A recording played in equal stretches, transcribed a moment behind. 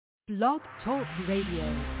Blog Talk Radio.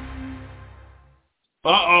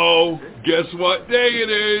 Uh-oh. Guess what day it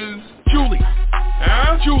is? Julie.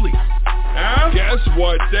 Huh? Julie. Huh? Guess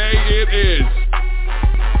what day it is?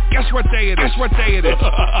 Guess what day it is? Guess what day it is?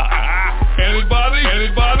 Anybody?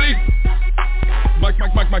 Anybody? Mike.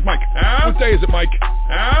 Huh? What day is it, Mike?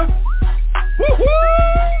 Huh?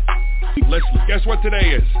 Woo-hoo! Leslie, guess what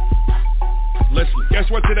today is? Leslie, guess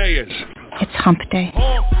what today is? It's hump day.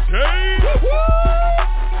 Hump day!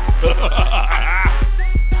 It's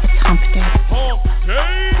hump day. Hump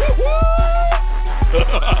day!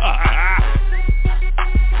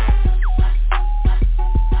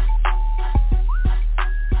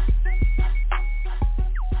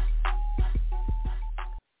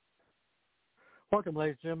 Welcome,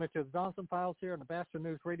 ladies and gentlemen, to the Donelson Files here on the Bastard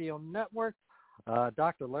News Radio Network.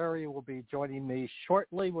 Dr. Larry will be joining me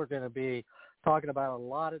shortly. We're going to be talking about a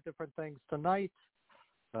lot of different things tonight.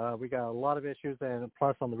 We got a lot of issues, and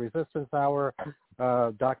plus on the Resistance Hour,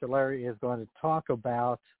 Dr. Larry is going to talk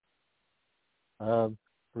about the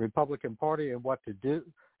Republican Party and what to do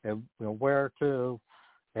and where to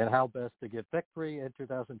and how best to get victory in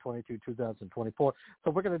 2022, 2024.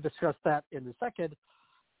 So we're going to discuss that in the second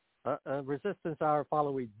Resistance Hour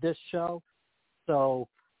following this show. So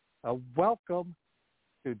welcome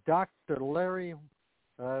to Dr. Larry.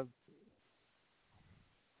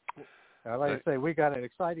 Like I say, we got an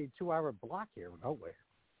exciting 2-hour block here, don't we?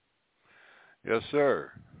 Yes,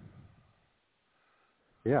 sir.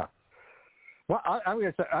 Yeah. Well, I'm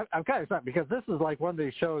going to say I'm kind of excited because this is like one of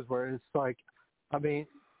these shows where it's like, I mean,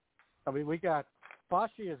 we got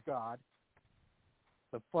Fauci is God,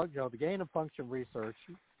 the gain of function research,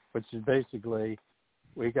 which is basically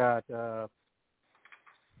we got the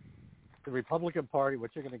Republican Party,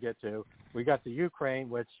 which you're going to get to. We got the Ukraine,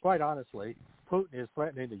 which, quite honestly, Putin is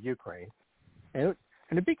threatening the Ukraine. And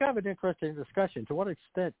it'd be kind of an interesting discussion. To what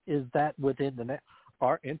extent is that within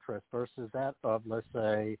our interest versus that of, let's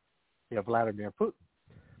say, Vladimir Putin?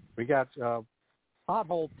 We got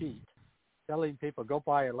Pothole Pete telling people go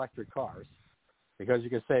buy electric cars because you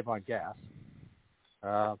can save on gas.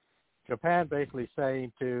 Japan basically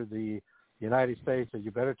saying to the United States that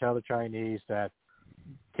you better tell the Chinese that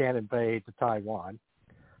can't invade Taiwan.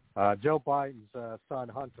 Joe Biden's son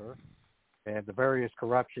Hunter and the various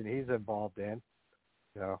corruption he's involved in.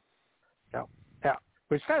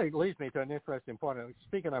 Which kind of leads me to an interesting point.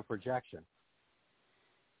 Speaking of projection,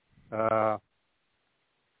 have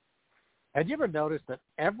you ever noticed that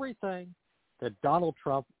everything that Donald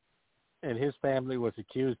Trump and his family was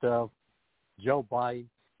accused of, Joe Biden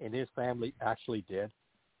and his family actually did?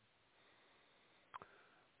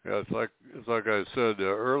 Yeah, it's like I said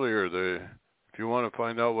earlier. If you want to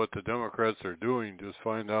find out what the Democrats are doing, just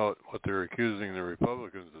find out what they're accusing the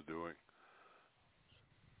Republicans of doing.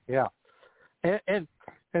 Yeah, and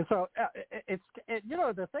so it's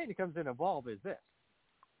the thing that comes in involved is this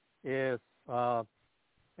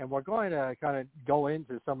and we're going to kind of go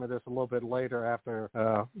into some of this a little bit later after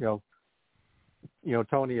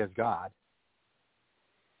Tony is God.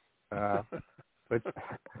 But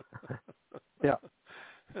yeah.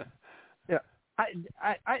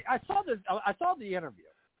 I saw this. I saw the interview,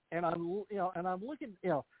 and I'm looking,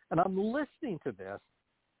 and I'm listening to this,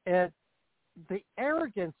 and the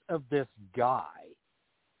arrogance of this guy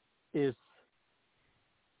is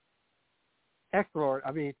extraordinary.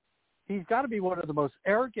 I mean, he's got to be one of the most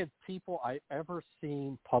arrogant people I've ever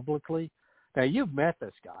seen publicly. Now, you've met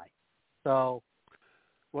this guy, so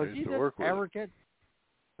was he this arrogant?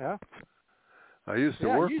 Yeah. I used to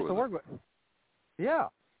work with him. Yeah.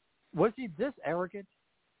 Was he this arrogant?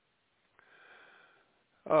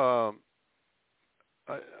 That's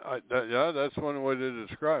one way to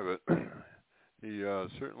describe it. He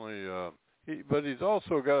certainly, but he's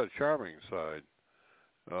also got a charming side,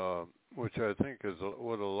 which I think is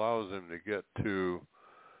what allows him to get to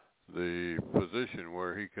the position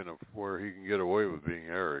where he can get away with being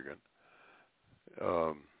arrogant.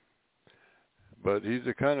 But he's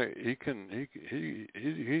the kind of he can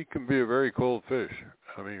be a very cold fish.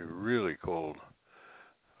 I mean, really cold.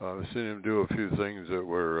 I've seen him do a few things that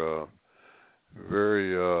were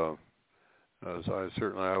very. I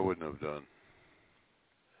wouldn't have done.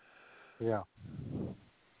 Yeah.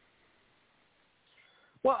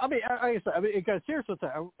 Well, I mean, because here's the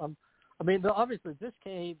thing. Obviously, this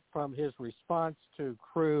came from his response to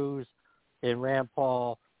Cruz and Rand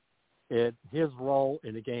Paul. His role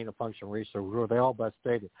in the gain of function research, where they all but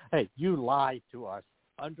stated, hey, you lied to us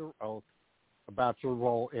under oath about your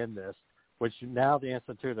role in this, which now the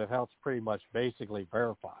Institute of Health's pretty much basically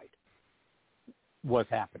verified what's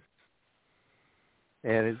happening.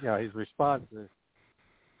 And his response is,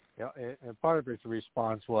 You know, and part of his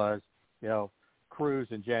response was, you know, Cruz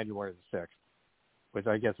in January the 6th, which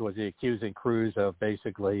I guess was he accusing Cruz of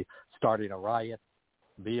basically starting a riot,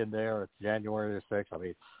 being there at January the 6th. I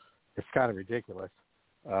mean, it's kind of ridiculous.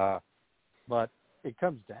 But it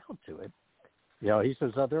comes down to it. You know, he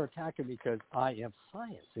says, they're attacking me because I am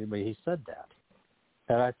science. I mean, he said that.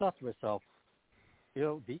 And I thought to myself, you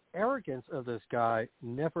know, the arrogance of this guy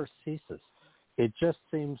never ceases. It just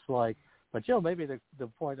seems like, but, you know, maybe the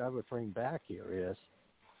point I would bring back here is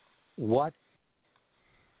what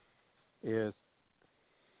he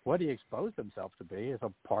exposed himself to be is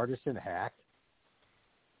a partisan hack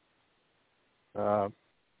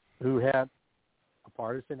who had a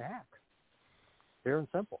partisan hack. Pure and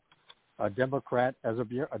simple. A Democrat a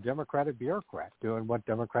Democratic bureaucrat doing what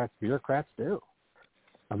bureaucrats do.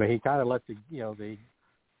 I mean, he kind of let the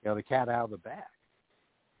cat out of the bag.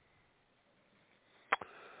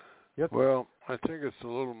 Yep. Well, I think it's a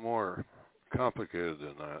little more complicated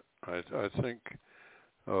than that. I think,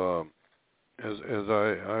 as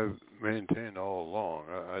I've maintained all along,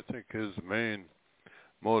 I think his main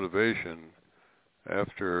motivation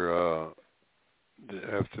after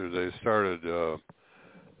they started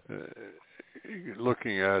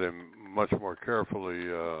looking at him much more carefully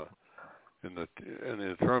in the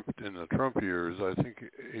Trump years, I think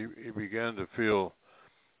he began to feel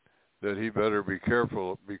that he better be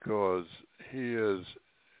careful, because he is,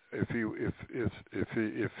 if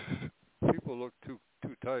people look too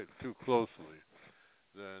closely,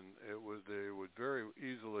 then they would very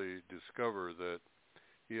easily discover that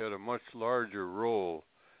he had a much larger role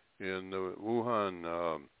in the Wuhan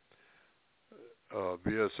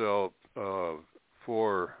BSL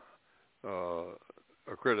 4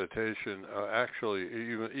 accreditation. Actually,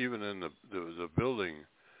 even in the building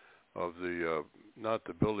of the not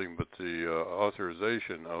the building, but the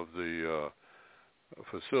authorization of the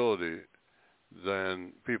facility,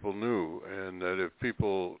 than people knew, and that if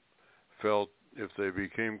they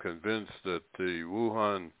became convinced that the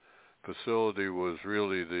Wuhan facility was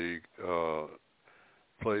really the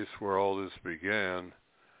place where all this began,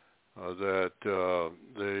 that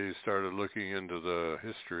they started looking into the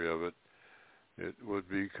history of it, it would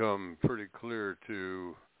become pretty clear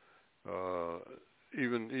to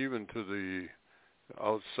even to the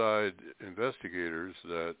outside investigators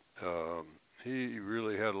that he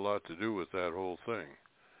really had a lot to do with that whole thing.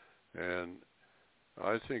 And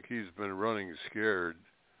I think he's been running scared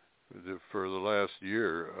for the last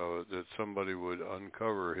year that somebody would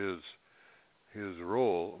uncover his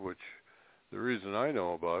role, which the reason I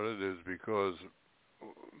know about it is because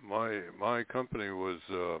my company was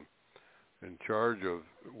in charge of,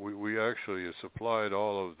 we actually supplied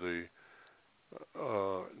all of the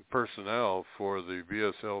personnel for the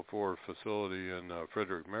BSL-4 facility in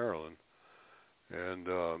Frederick, Maryland, and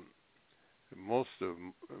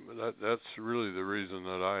that's really the reason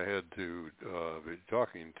that I had to be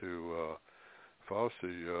talking to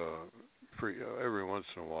Fauci every once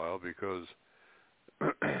in a while, because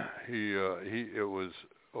he was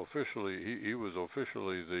officially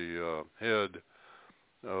the head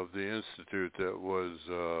of the institute that was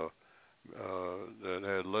that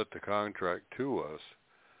had let the contract to us.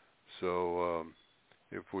 So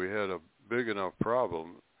if we had a big enough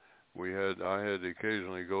problem, I had to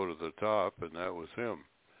occasionally go to the top, and that was him.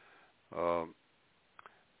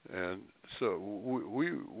 And so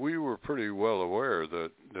we were pretty well aware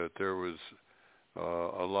that there was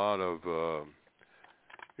a lot of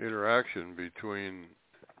interaction between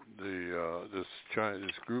this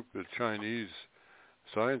group of Chinese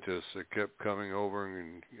scientists that kept coming over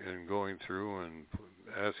and going through and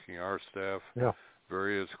asking our staff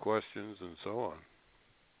various questions and so on.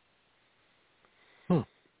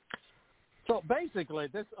 So basically,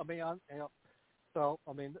 because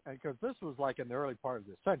this was like in the early part of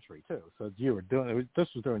the century too. So this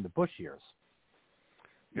was during the Bush years.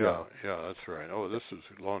 Yeah, that's right. Oh, this was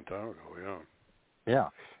a long time ago. Yeah.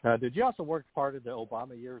 Did you also work part of the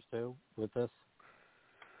Obama years too with this?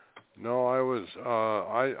 No, I was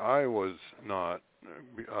not.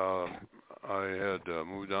 I had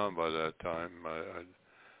moved on by that time.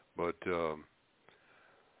 But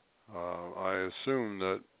I assume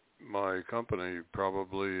that my company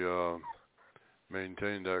probably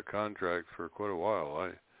maintained that contract for quite a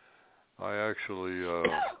while. I actually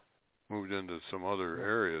moved into some other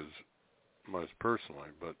areas, most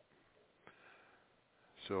personally, but.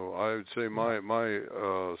 So I would say my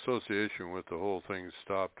association with the whole thing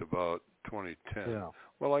stopped about 2010. Yeah.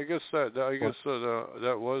 Well, I guess that was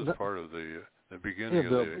part of the beginning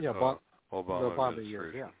of the Obama administration.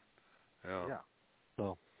 Years, yeah.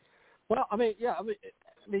 So, well,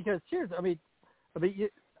 because here's,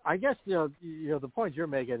 I guess the point you're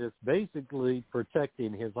making is basically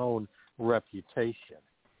protecting his own reputation,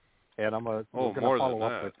 and we're going to follow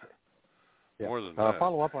up with more than that.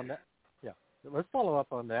 Follow up on that. Yeah, let's follow up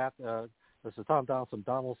on that. This is Tom Donelson,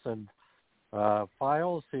 Donelson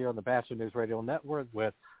Files here on the Bachelor News Radio Network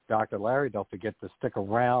with Dr. Larry. Don't forget to stick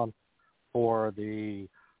around for the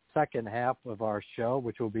second half of our show,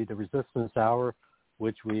 which will be the Resistance Hour,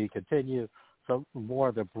 which we continue some more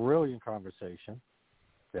of the brilliant conversation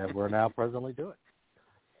that we're now presently doing.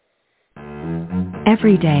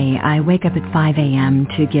 Every day I wake up at 5 a.m.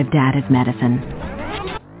 to give Dad his medicine.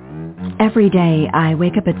 Every day I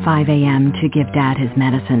wake up at 5 a.m. to give Dad his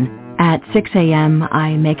medicine. At 6 a.m.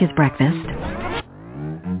 I make his breakfast.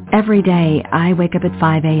 Every day I wake up at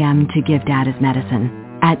 5 a.m. to give Dad his medicine.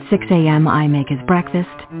 At 6 a.m. I make his breakfast.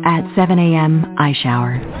 At 7 a.m. I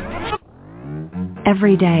shower.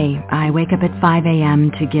 Every day I wake up at 5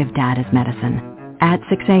 a.m. to give Dad his medicine. At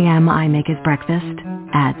 6 a.m. I make his breakfast.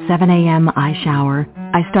 At 7 a.m. I shower.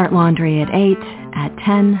 I start laundry at 8. At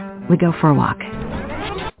 10 we go for a walk.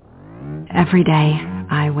 Every day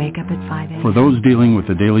I wake up at 5 a.m. For those dealing with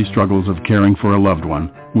the daily struggles of caring for a loved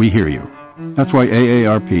one, we hear you. That's why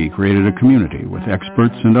AARP created a community with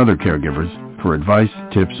experts and other caregivers for advice,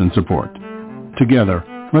 tips, and support. Together,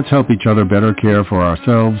 let's help each other better care for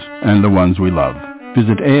ourselves and the ones we love.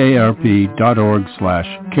 Visit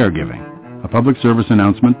aarp.org/caregiving. A public service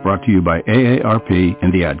announcement brought to you by AARP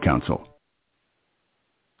and the Ad Council.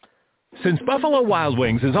 Since Buffalo Wild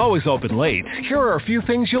Wings is always open late, here are a few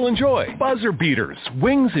things you'll enjoy. Buzzer beaters,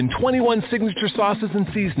 wings in 21 signature sauces and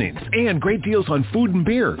seasonings, and great deals on food and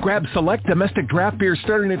beer. Grab select domestic draft beer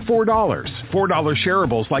starting at $4. $4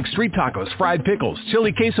 shareables like street tacos, fried pickles,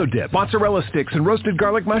 chili queso dip, mozzarella sticks, and roasted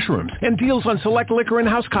garlic mushrooms, and deals on select liquor and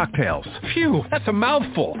house cocktails. Phew, that's a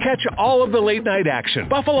mouthful. Catch all of the late night action.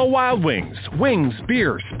 Buffalo Wild Wings. Wings,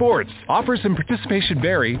 beer, sports. Offers and participation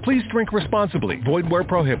vary. Please drink responsibly. Void where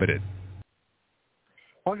prohibited.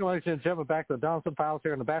 Welcome, ladies and gentlemen, back to the Donelson Files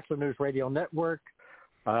here on the Bachelor News Radio Network.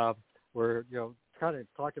 We're kind of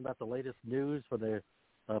talking about the latest news for the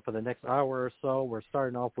next hour or so. We're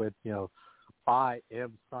starting off with I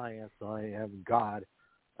am science, I am God.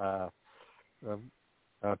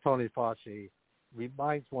 Tony Fauci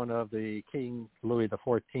reminds one of the King Louis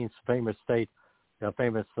XIV's famous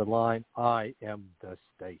line, "I am the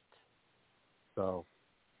state." So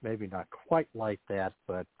maybe not quite like that,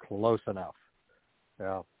 but close enough.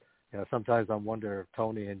 Sometimes I wonder if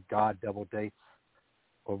Tony and God double dates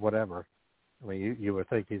or whatever. I mean, you would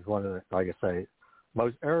think he's one of the, like I say,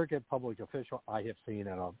 most arrogant public official I have seen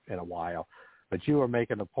in a while. But you were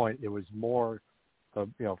making a point. It was more,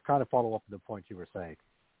 kind of follow up on the point you were saying.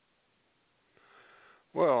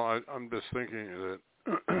 Well, I'm just thinking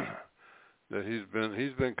that that he's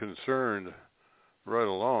been concerned right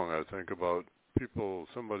along. I think about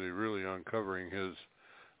somebody really uncovering his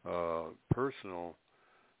personal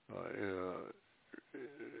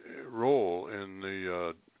role in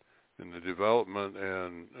the development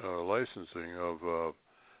and licensing of the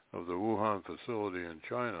Wuhan facility in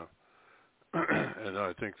China, and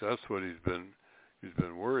I think that's what he's been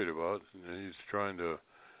worried about. And he's trying to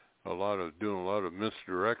doing a lot of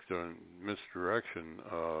misdirection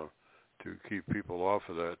to keep people off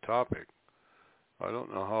of that topic. I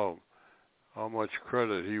don't know how much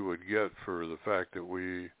credit he would get for the fact that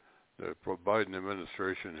the Biden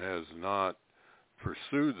administration has not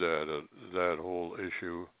pursued that whole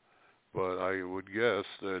issue, but I would guess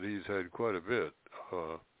that he's had quite a bit.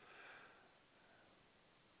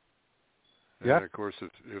 And of course,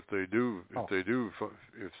 if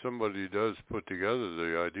somebody does put together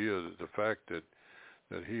the idea that the fact that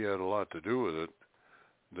he had a lot to do with it,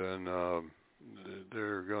 then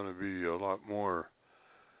they're going to be a lot more.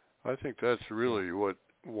 I think that's really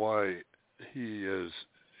why he is.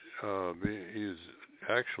 He's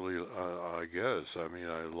actually, I guess,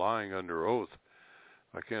 lying under oath.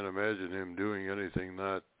 I can't imagine him doing anything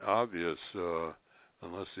that obvious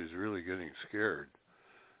unless he's really getting scared.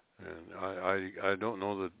 And I don't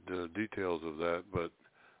know the details of that, but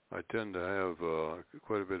I tend to have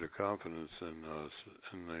quite a bit of confidence in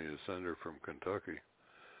the senator from Kentucky.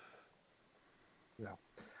 Yeah.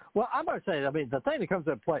 Well, I'm going to say, the thing that comes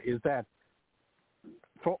into play is that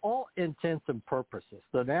for all intents and purposes,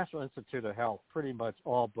 the National Institute of Health pretty much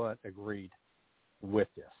all but agreed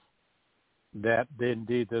with this, that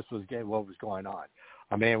indeed this was what was going on.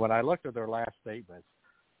 When I looked at their last statements,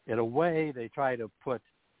 in a way they try to put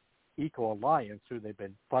Eco Alliance, who they've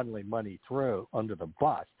been funneling money through, under the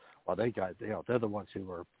bus. Well, they're the ones who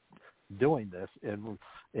were doing this, and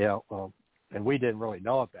we didn't really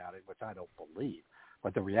know about it, which I don't believe.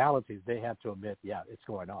 But the reality is they have to admit, yeah, it's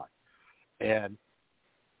going on. And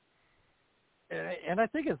I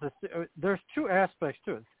think there's two aspects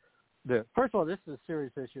to it. First of all, this is a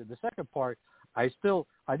serious issue. The second part, I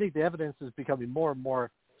think the evidence is becoming more and more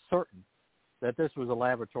certain that this was a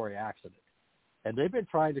laboratory accident. And they've been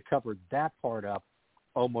trying to cover that part up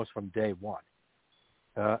almost from day one.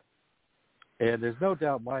 And there's no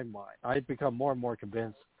doubt in my mind, I've become more and more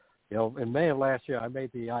convinced, in May of last year, I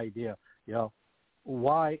made the idea,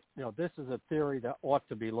 why, this is a theory that ought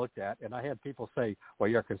to be looked at. And I had people say, well,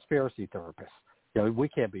 you're a conspiracy theorist. We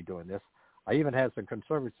can't be doing this. I even had some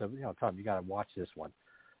conservatives say, Tom, you got to watch this one.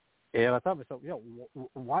 And I thought to myself,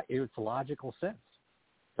 why? It's logical sense.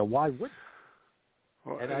 So why wouldn't?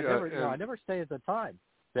 Well, and I never say at the time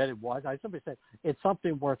that it was. I simply said it's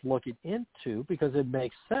something worth looking into because it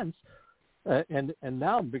makes sense. And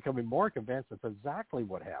now I'm becoming more convinced it's exactly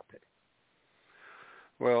what happened.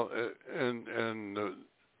 Well, and the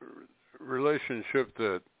relationship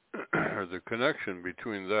that, or the connection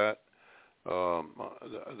between that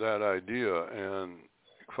idea and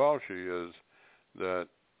Fauci is that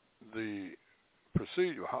the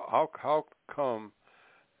procedure. How come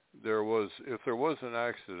there was, if there was an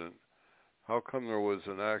accident, how come there was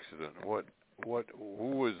an accident?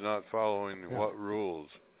 Who was not following what rules?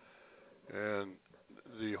 And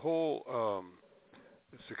the whole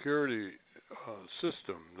security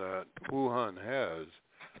system that Wuhan has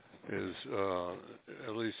is,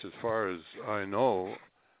 at least as far as I know,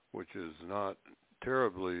 which is not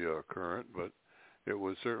terribly current, but it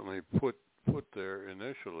was certainly put there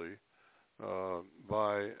initially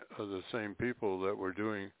by the same people that were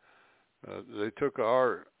doing. They took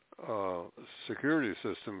our security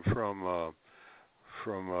system from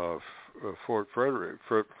Fort Frederick,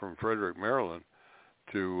 from Frederick, Maryland,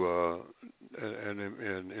 to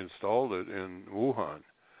and installed it in Wuhan,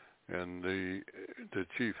 and the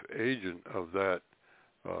chief agent of that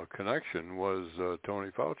connection was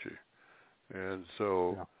Tony Fauci, and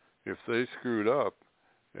so if they screwed up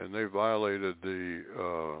and they violated the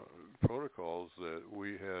protocols that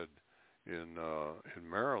we had in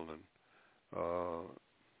Maryland,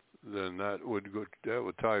 then that would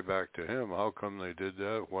tie back to him. How come they did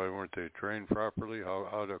that? Why weren't they trained properly?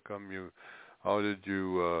 How did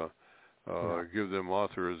you give them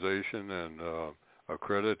authorization and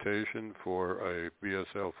accreditation for a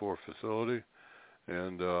BSL-4 facility?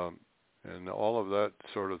 And all of that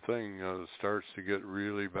sort of thing starts to get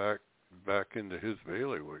really back into his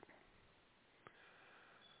bailiwick.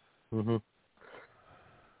 Mm-hmm.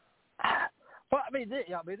 Well,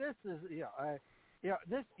 this is,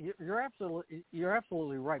 you're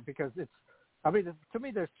absolutely right, because it's, to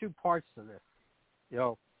me, there's two parts to this.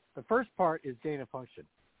 The first part is gain of function.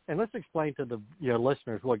 And let's explain to the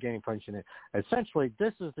listeners what gain of function is. Essentially,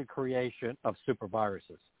 this is the creation of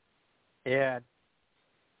superviruses. And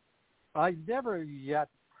I've never yet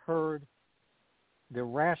heard the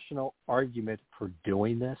rational argument for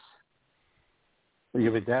doing this.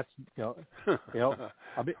 That's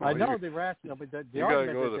I know the rational, but the you got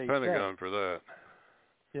to go to the Pentagon for that.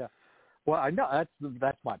 Yeah, well, I know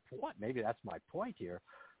that's my point. Maybe that's my point here,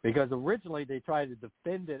 because originally they tried to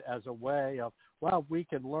defend it as a way of, well, we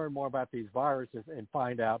can learn more about these viruses and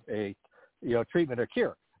find out a treatment or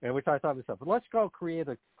cure. And which I thought to myself, but let's go create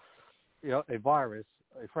a virus,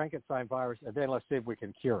 a Frankenstein virus, and then let's see if we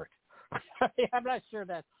can cure it. I'm not sure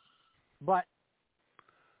that, but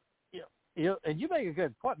and you make a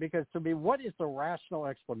good point, because to me, what is the rational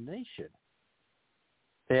explanation?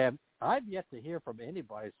 And I've yet to hear from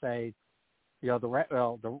anybody say, a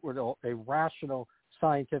rational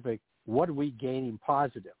scientific, what are we gaining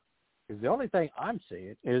positive? Because the only thing I'm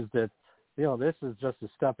seeing is that, this is just a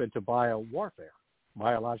step into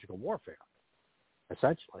biological warfare,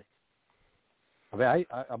 essentially. I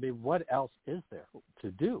mean, what else is there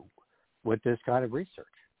to do with this kind of research?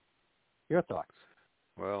 Your thoughts?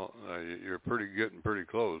 Well, you're getting pretty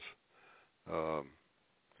close.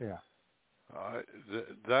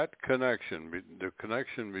 That connection, the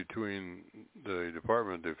connection between the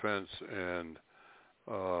Department of Defense and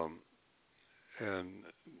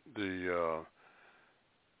the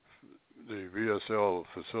VSL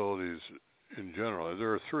facilities in general.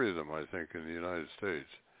 There are 3 of them, I think, in the United States.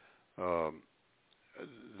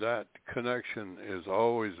 That connection has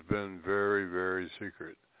always been very, very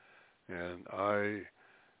secret, and I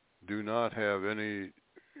do not have any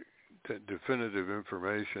definitive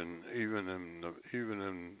information, even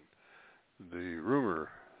in the rumor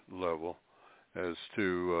level, as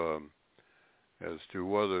to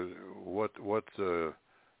whether what the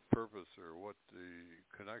purpose or what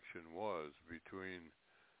the connection was between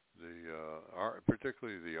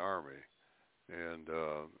particularly the Army and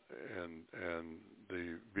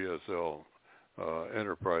the BSL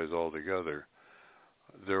enterprise altogether.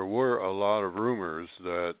 There were a lot of rumors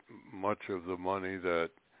that much of the money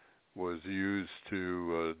that was used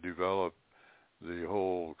to develop the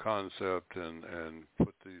whole concept and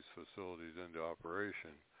put these facilities into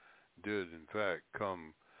operation did in fact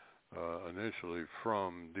come initially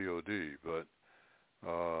from DOD, but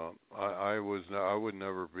I would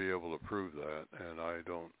never be able to prove that, and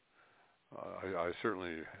I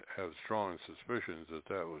certainly have strong suspicions that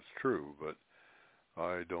that was true, but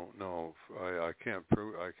I don't know. I can't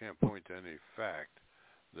point to any fact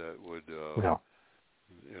that would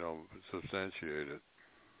substantiate it.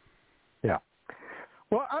 Yeah.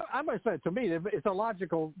 Well, I must say, to me, it's a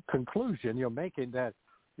logical conclusion you're making that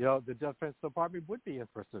the Defense Department would be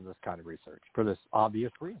interested in this kind of research for this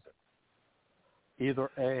obvious reason. Either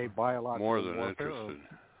A, biological more than warfare,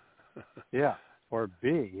 interested. or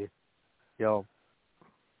B, or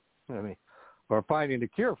finding a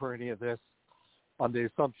cure for any of this on the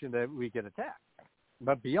assumption that we get attacked.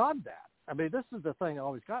 But beyond that, this is the thing that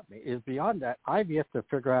always got me, is beyond that, I've yet to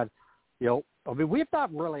figure out, we've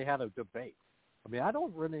not really had a debate. I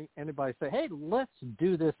don't really anybody say, hey, let's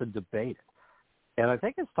do this and debate it. And I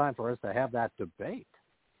think it's time for us to have that debate.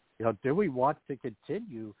 Do we want to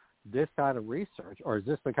continue this kind of research, or is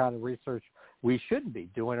this the kind of research we shouldn't be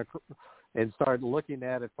doing and start looking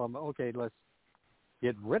at it from, okay, let's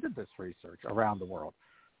get rid of this research around the world?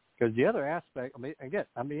 Because the other aspect, and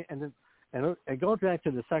going back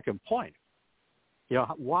to the second point,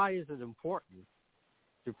 why is it important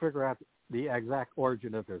to figure out the exact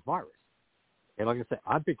origin of this virus? And like I said,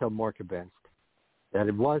 I've become more convinced that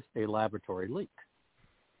it was a laboratory leak.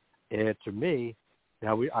 And to me,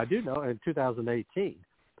 I do know in 2018,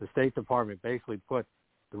 the State Department basically put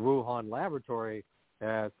the Wuhan laboratory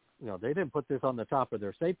as, they didn't put this on the top of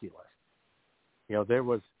their safety list. There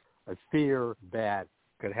was a fear that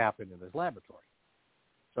could happen in this laboratory.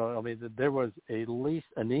 So, there was at least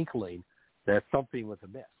an inkling that something was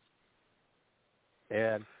amiss.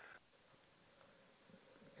 And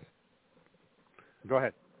go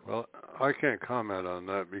ahead. Well, I can't comment on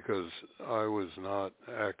that because I was not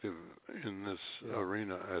active in this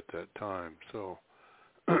arena at that time. So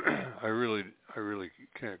I really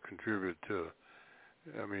can't contribute to.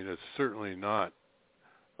 It's certainly not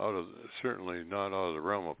out of the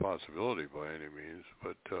realm of possibility by any means.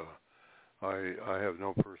 But I have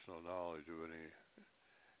no personal knowledge of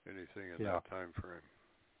anything in that time frame.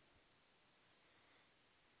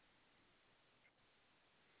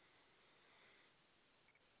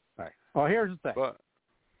 Right. Well, here's the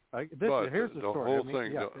thing. Here's the story.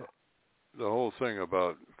 The whole thing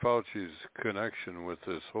about Fauci's connection with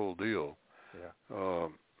this whole deal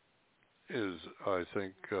is, I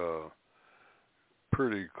think,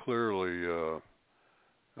 pretty clearly,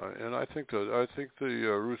 and I think the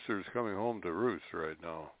rooster's coming home to roost right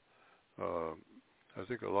now. I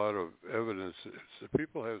think a lot of evidence.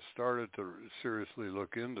 People have started to seriously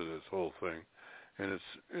look into this whole thing. And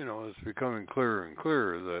it's becoming clearer and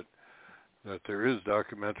clearer that there is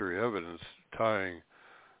documentary evidence tying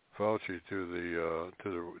Fauci to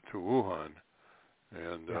Wuhan,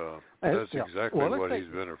 and that's exactly what he's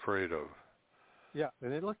been afraid of. Yeah,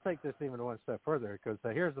 and let's take this even one step further, because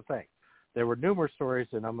here's the thing: there were numerous stories,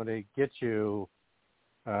 and I'm going to get you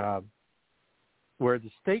where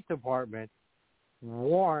the State Department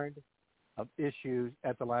warned of issues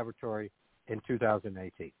at the laboratory in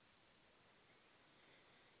 2018.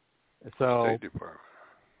 So, State Department.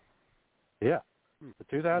 Yeah. The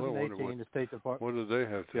 2018, the State Department. What do they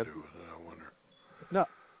have to do with it, I wonder? No.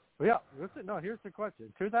 Yeah. Listen, here's the question.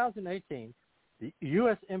 In 2018, the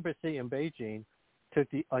U.S. Embassy in Beijing took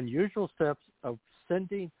the unusual steps of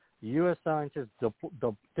sending U.S. scientists,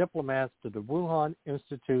 diplomats to the Wuhan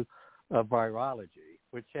Institute of Virology,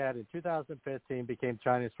 which had in 2015 became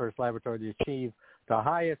China's first laboratory to achieve the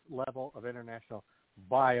highest level of international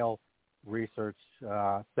bio research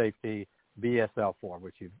safety BSL form,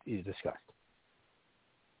 which you discussed.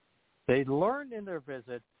 They learned in their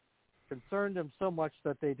visit, concerned them so much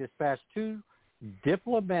that they dispatched 2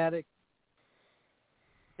 diplomatic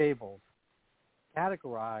cables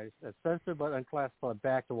categorized as sensitive but unclassified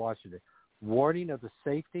back to Washington, warning of the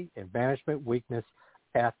safety and management weakness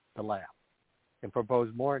at the lab, and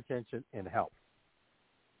proposed more attention and help.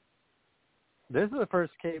 This is the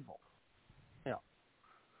first cable.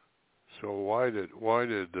 So why did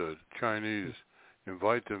the Chinese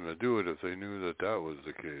invite them to do it if they knew that was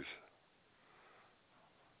the case?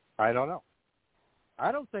 I don't know.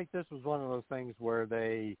 I don't think this was one of those things where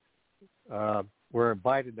they were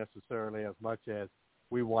invited necessarily as much as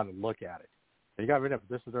we want to look at it. He got rid of it.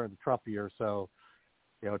 This is during the Trump year, so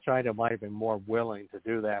China might have been more willing to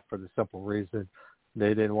do that for the simple reason they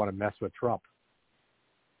didn't want to mess with Trump.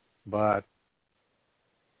 But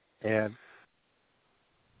yeah,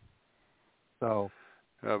 but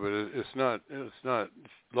it's not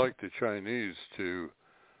like the Chinese to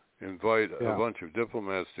invite a bunch of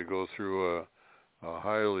diplomats to go through a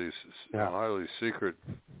highly secret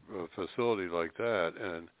facility like that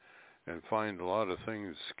and find a lot of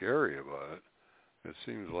things scary about it. It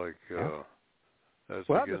seems like that's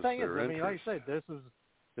against their interest. Like I say,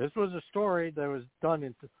 this was a story that was done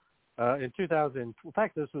in 2000. In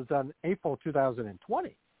fact, this was done April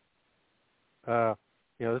 2020. This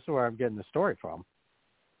is where I'm getting the story from.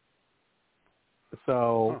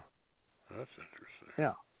 So that's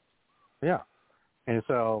interesting. Yeah, and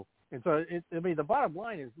so the bottom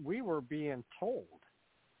line is we were being told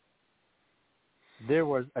there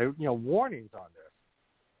was warnings on this.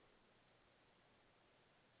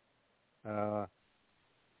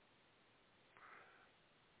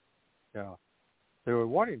 There were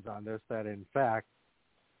warnings on this that in fact,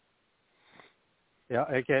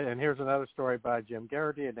 okay, and here's another story by Jim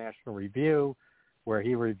Garrity at National Review, where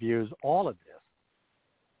he reviews all of this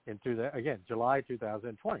July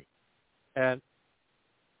 2020. And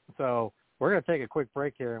so we're going to take a quick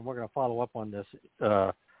break here, and we're going to follow up on this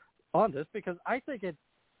because I think it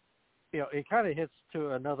kind of hits to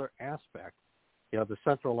another aspect, the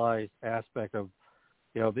centralized aspect of,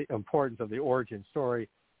 the importance of the origin story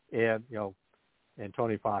and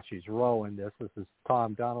Tony Fauci's role in this. This is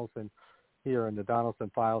Tom Donelson here in the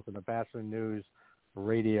Donelson Files and the Bachelor News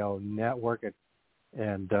Radio Network.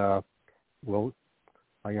 And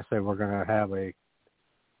like I said, we're going to have a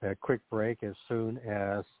quick break as soon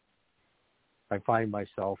as I find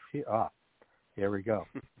myself here. Here we go.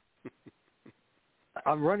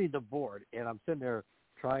 I'm running the board, and I'm sitting there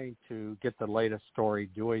trying to get the latest story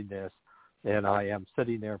doing this, and I am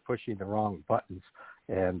sitting there pushing the wrong buttons.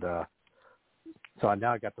 And so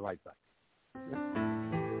now I got the right button.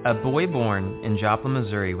 A boy born in Joplin,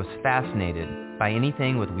 Missouri was fascinated by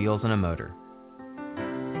anything with wheels and a motor.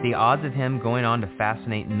 The odds of him going on to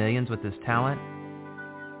fascinate millions with his talent?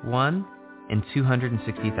 1 in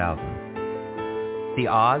 260,000. The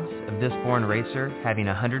odds of this born racer having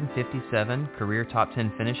 157 career top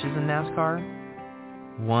 10 finishes in NASCAR?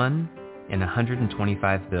 1 in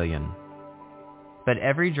 125 billion. But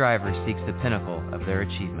every driver seeks the pinnacle of their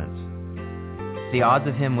achievements. The odds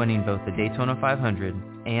of him winning both the Daytona 500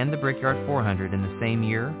 and the Brickyard 400 in the same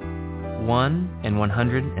year? 1 in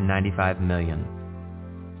 195 million.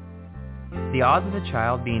 The odds of a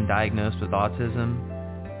child being diagnosed with autism?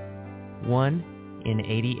 1 in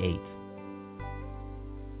 88.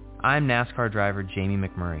 I'm NASCAR driver Jamie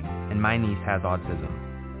McMurray, and my niece has autism.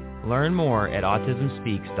 Learn more at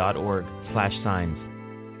autismspeaks.org/signs.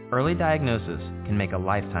 Early diagnosis can make a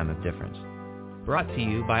lifetime of difference. Brought to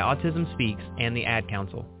you by Autism Speaks and the Ad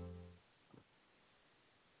Council.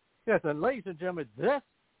 Yes, and ladies and gentlemen, this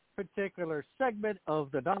particular segment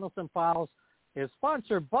of the Donelson Files is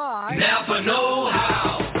sponsored by Napa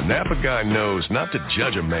Know-How. The Napa guy knows not to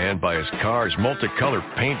judge a man by his car's multicolored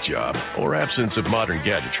paint job or absence of modern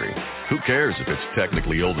gadgetry. Who cares if it's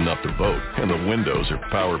technically old enough to vote and the windows are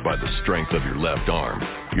powered by the strength of your left arm?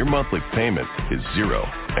 Your monthly payment is zero,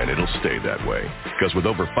 and it'll stay that way. Because with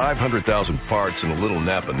over 500,000 parts and a little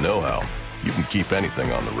Napa Know-How, you can keep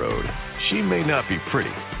anything on the road. She may not be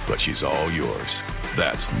pretty, but she's all yours.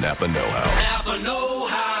 That's Napa Know-How. Napa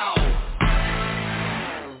Know-How.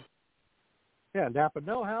 Yeah, Napa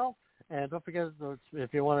Know-How. And don't forget,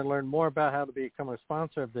 if you want to learn more about how to become a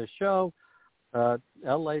sponsor of this show,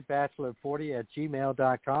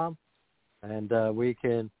 LABachelor40@gmail.com. And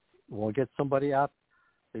we'll get somebody out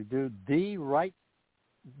to do the right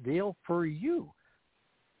deal for you.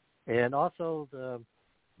 And also,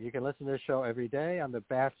 you can listen to this show every day on the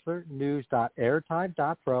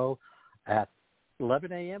bachelornews.airtime.pro at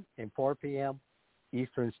 11 a.m. and 4 p.m.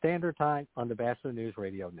 Eastern Standard Time on the Bachelor News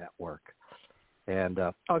Radio Network. And,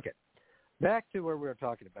 okay, back to where we were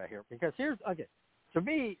talking about here. Because here's, okay, to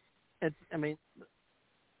me,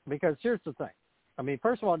 because here's the thing.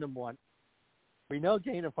 First of all, number one, we know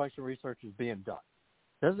gain of function research is being done.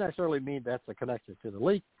 Doesn't necessarily mean that's a connection to the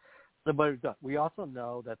leak, but it's done. We also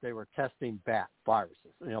know that they were testing bat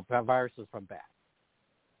viruses, viruses from bats.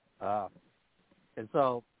 And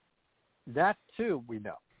so that, too, we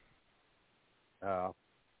know.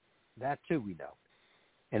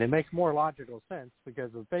 And it makes more logical sense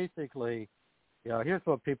because of basically, here's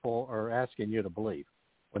what people are asking you to believe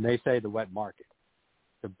when they say the wet market.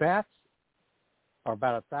 The bats are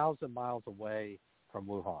about 1,000 miles away from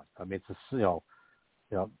Wuhan.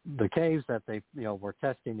 the caves that they were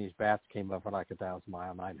testing these bats came up for like 1,000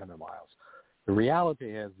 miles, 900 miles. The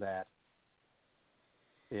reality is that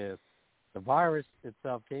if the virus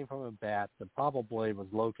itself came from a bat that probably was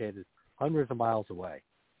located hundreds of miles away.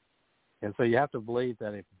 And so you have to believe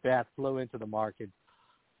that if a bat flew into the market,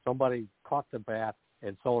 somebody caught the bat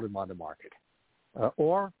and sold him on the market.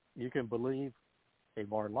 Or you can believe a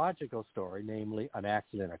more logical story, namely an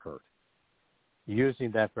accident occurred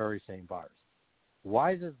using that very same virus.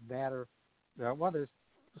 Why does it matter? Well, there's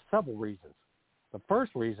several reasons. The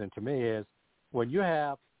first reason to me is when you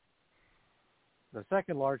have the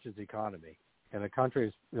second largest economy in the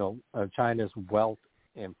country's, China's wealth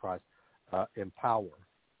and power,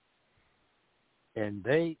 and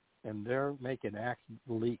they're making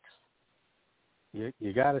leaks.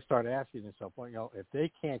 You got to start asking yourself, if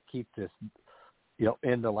they can't keep this,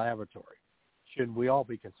 in the laboratory, shouldn't we all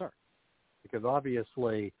be concerned? Because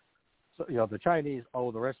obviously, the Chinese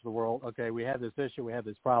owe the rest of the world, okay, we have this issue, we have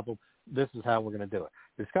this problem, this is how we're going to do it.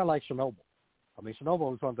 It's kind of like Chernobyl. I mean,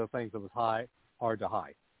 Chernobyl was one of those things that was hard to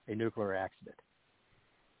hide, a nuclear accident.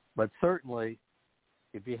 But certainly,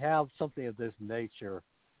 if you have something of this nature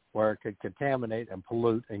where it could contaminate and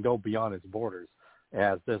pollute and go beyond its borders,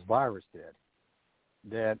 as this virus did,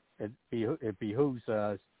 then it behooves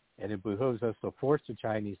us, and it behooves us to force the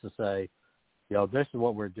Chinese to say, this is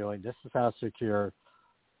what we're doing, this is how secure,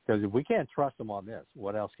 because if we can't trust them on this,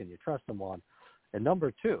 what else can you trust them on? And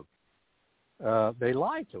number two, they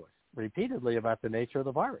lied to us repeatedly about the nature of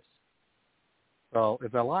the virus. So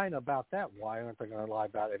if they're lying about that, why aren't they going to lie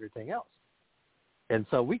about everything else? And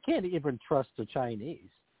so we can't even trust the Chinese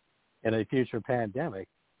in a future pandemic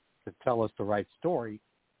to tell us the right story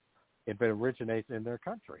if it originates in their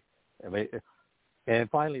country. I mean, and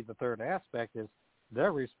finally, the third aspect is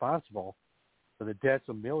they're responsible for the deaths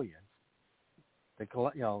of millions.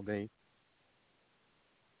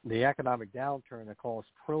 The economic downturn that caused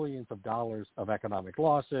trillions of dollars of economic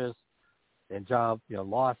losses and job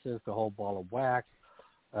losses, the whole ball of wax.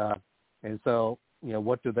 And so,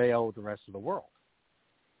 what do they owe the rest of the world?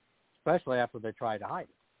 Especially after they try to hide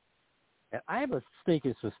it. And I have a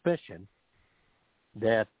sneaky suspicion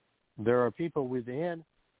that there are people within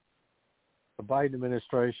the Biden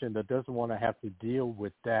administration that doesn't want to have to deal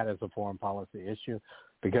with that as a foreign policy issue,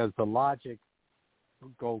 because the logical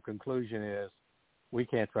conclusion is we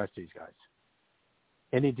can't trust these guys.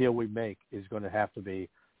 Any deal we make is going to have to be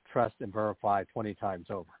trust and verify 20 times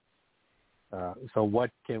over. So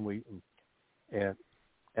what can we and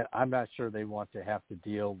I'm not sure they want to have to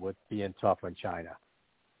deal with being tough on China.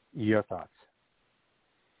 Your thoughts?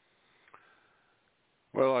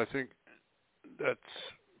 Well, I think that's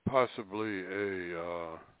possibly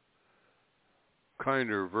a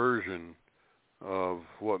kinder version of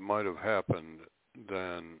what might have happened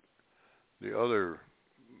than the other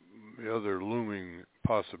looming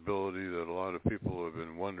possibility that a lot of people have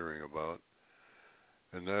been wondering about,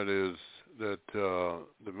 and that is that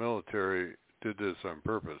the military did this on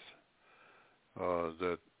purpose.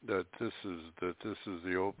 That this is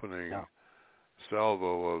the opening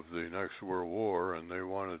salvo of the next World War, and they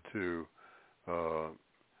wanted to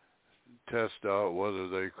test out whether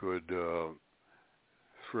they could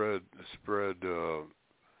spread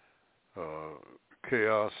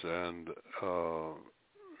chaos and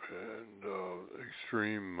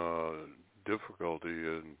extreme difficulty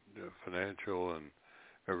and financial and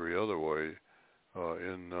every other way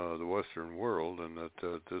in the Western world, and that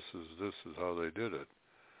this is how they did it.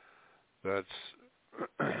 That's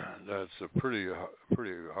a pretty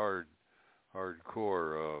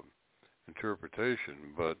hardcore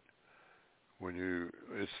interpretation, but when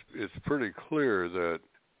it's pretty clear that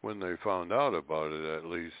when they found out about it, at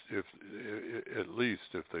least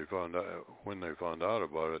if they found out when they found out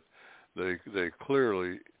about it, they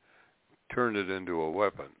clearly turned it into a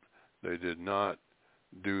weapon. They did not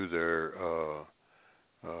do their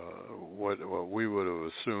what we would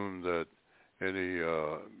have assumed that any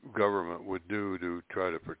government would do to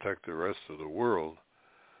try to protect the rest of the world.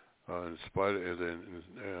 In spite of, in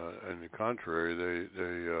the contrary, they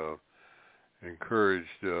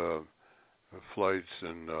encouraged flights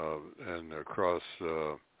and cross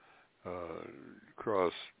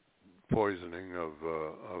poisoning of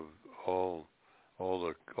all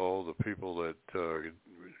the people that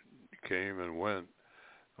came and went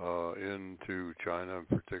into China,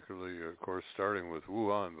 particularly, of course, starting with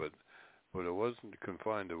Wuhan, but it wasn't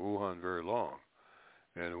confined to Wuhan very long.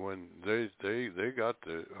 And when they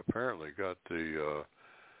apparently got the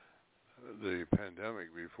pandemic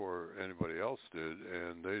before anybody else did,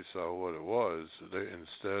 and they saw what it was, they,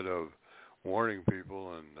 instead of warning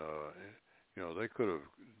people and they could have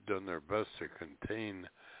done their best to contain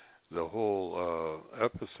the whole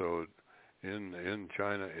episode in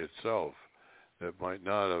China itself. That might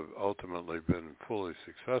not have ultimately been fully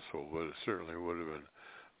successful, but it certainly would have been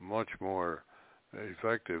much more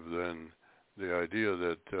effective than the idea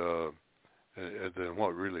that than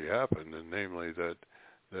what really happened, and namely that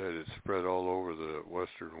it spread all over the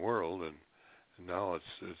Western world, and now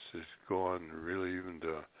it's gone really even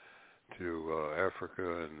to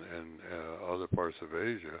Africa and other parts of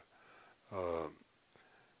Asia.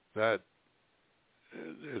 That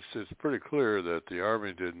it's pretty clear that the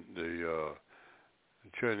army didn't, the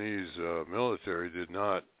Chinese military did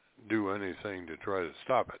not do anything to try to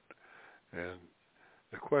stop it. And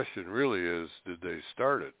the question really is, did they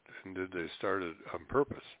start it? And did they start it on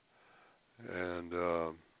purpose? And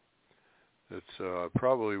it's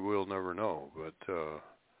probably we'll never know, but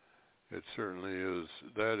it certainly is.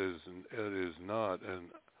 It is not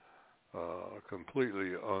an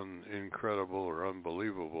completely incredible or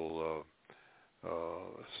unbelievable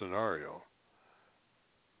scenario.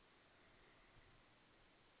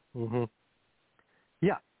 Mhm.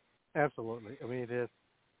 Yeah, absolutely. I mean, it is.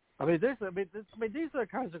 I mean, these are the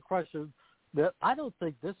kinds of questions that I don't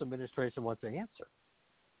think this administration wants to answer.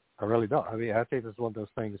 I really don't. I mean, I think this is one of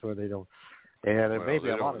those things where they don't. And well, maybe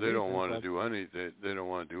they don't want to do any. They don't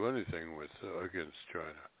want to do anything with against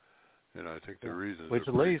China, and I think the reasons which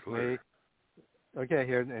are pretty leads clear. me. Okay,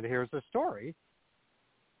 here's the story.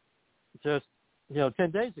 Just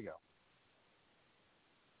 10 days ago,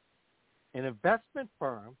 an investment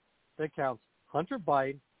firm that counts Hunter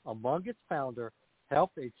Biden among its founder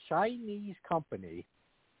helped a Chinese company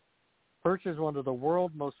purchase one of the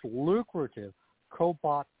world's most lucrative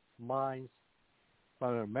cobalt mines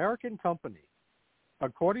by an American company,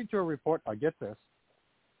 according to a report. I get this,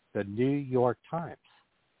 the New York Times.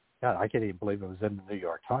 God, I can't even believe it was in the New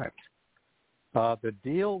York Times. The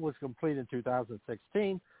deal was completed in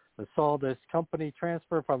 2016. That saw this company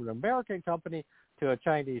transfer from an American company to a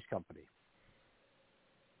Chinese company.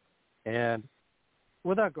 And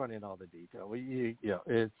without going into all the detail,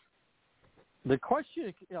 it's the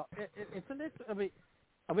question. I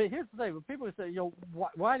mean, here's the thing: when people say,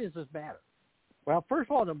 why does this matter? Well,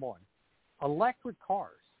 first of all, number one, electric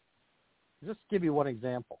cars. Just to give you one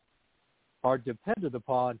example, are dependent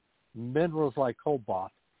upon minerals like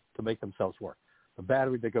cobalt to make themselves work. The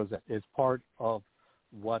battery that goes in is part of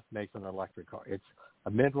what makes an electric car. It's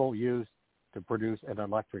a mineral used to produce an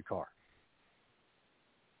electric car.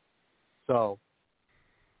 So,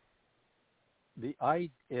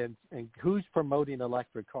 and who's promoting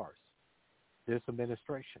electric cars? This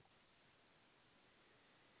administration.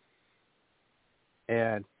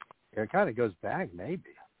 And it kind of goes back,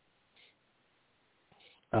 maybe,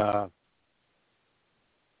 to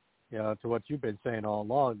what you've been saying all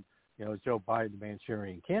along. Is Joe Biden the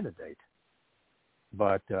Manchurian candidate?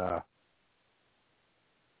 But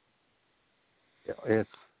it's.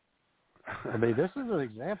 I mean, this is an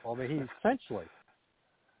example. I mean, he essentially.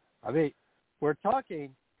 I mean, we're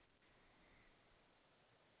talking.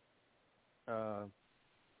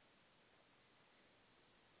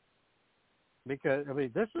 Because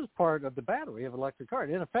this is part of the battery of an electric car.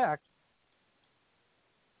 And in fact,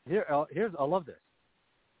 here's I love this.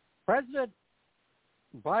 President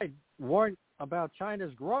Biden warned about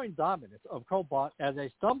China's growing dominance of cobalt as a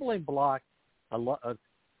stumbling block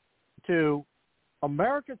to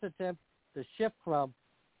America's attempt to shift from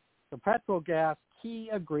the petrol gas key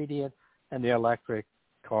ingredient in the electric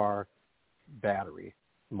car battery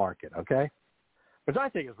market, okay? Which I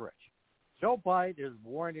think is rich. Joe Biden is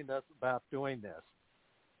warning us about doing this.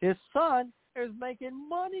 His son is making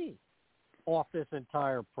money off this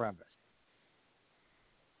entire premise.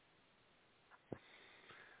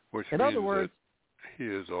 Which in means other words, that he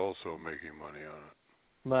is also making money on it.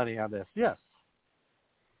 Money on this, yes.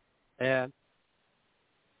 And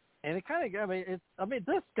it kind of,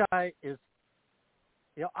 this guy is,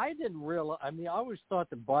 I didn't realize, I always thought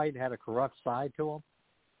that Biden had a corrupt side to him,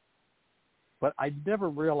 but I never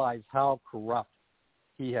realized how corrupt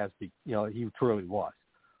he truly was,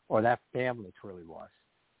 or that family truly was.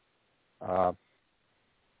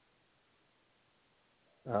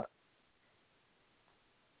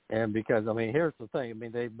 And because, here's the thing.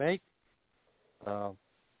 They make a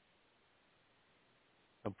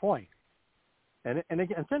point. And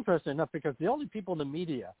it's interesting enough because the only people in the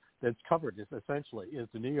media that's covered this essentially is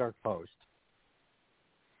the New York Post.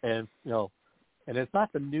 And, and it's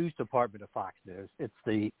not the news department of Fox News. It's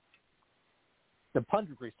the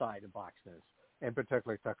punditry side of Fox News, and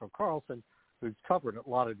particularly Tucker Carlson, who's covered a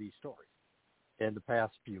lot of these stories in the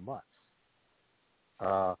past few months.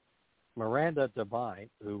 Miranda Devine,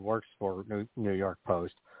 who works for New York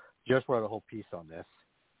Post, just wrote a whole piece on this.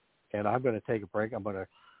 And I'm going to take a break. I'm going to,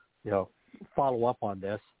 follow up on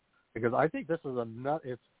this because I think this is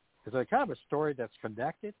it's a kind of a story that's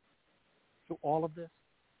connected to all of this.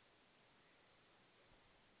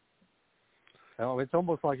 It's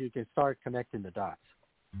almost like you can start connecting the dots.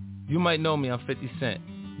 You might know me, I'm 50 Cent.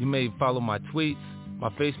 You may follow my tweets, my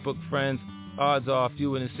Facebook friends. Odds are a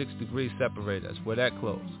few in the 6 degrees separate us. We're that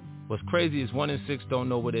close. What's crazy is 1 in 6 don't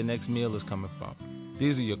know where their next meal is coming from.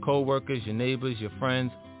 These are your co-workers, your neighbors, your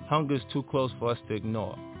friends. Hunger's too close for us to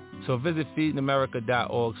ignore. So visit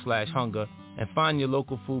feedingamerica.org/hunger and find your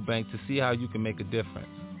local food bank to see how you can make a difference.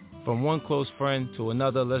 From one close friend to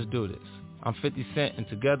another, let's do this. I'm 50 Cent, and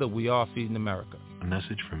together we are Feeding America. A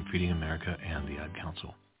message from Feeding America and the Ad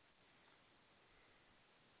Council.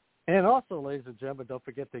 And also, ladies and gentlemen, don't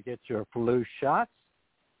forget to get your flu shots.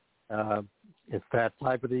 It's that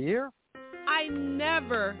type of the year. I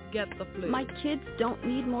never get the flu. My kids don't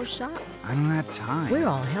need more shots. I don't have time. We're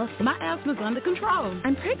all healthy. My asthma's under control.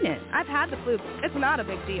 I'm pregnant. I've had the flu. It's not a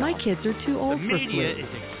big deal. My kids are too old for flu. The media is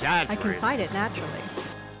exaggerating. I can fight it naturally.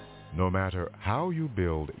 No matter how you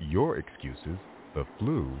build your excuses, the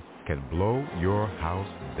flu can blow your house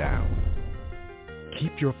down.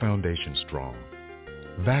 Keep your foundation strong.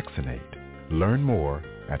 Vaccinate. Learn more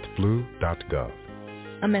at flu.gov.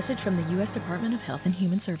 A message from the U.S. Department of Health and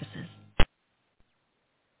Human Services.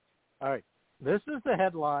 All right. This is the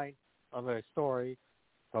headline of a story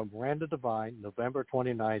from Miranda Devine, November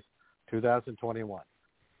 29th, 2021.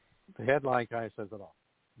 The headline kind of says it all.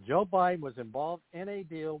 Joe Biden was involved in a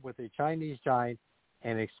deal with a Chinese giant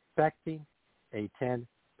and expecting a 10%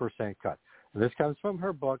 cut. This comes from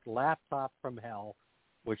her book, Laptop from Hell,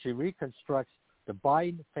 which she reconstructs the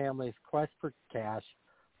Biden family's quest for cash,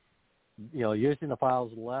 using the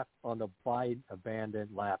files left on the Biden abandoned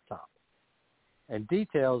laptop, and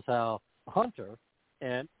details how Hunter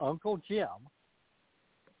and Uncle Jim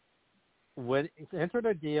entered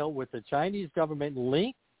a deal with the Chinese government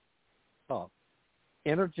linked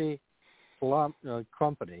energy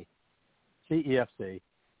company, CEFC,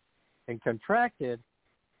 and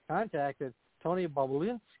contacted Tony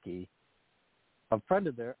Bobulinski, a friend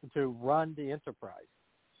of theirs, to run the enterprise.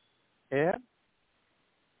 And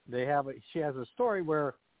she has a story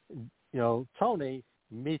where, Tony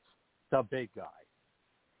meets the big guy,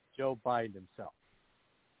 Joe Biden himself.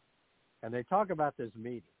 And they talk about this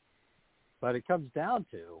meeting. But it comes down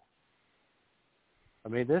to,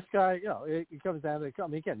 this guy, it comes down to,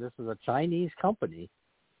 again, this is a Chinese company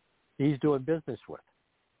he's doing business with,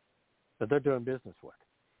 that they're doing business with.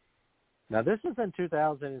 Now, this is in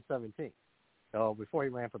 2017, before he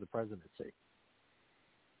ran for the presidency.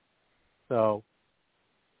 So,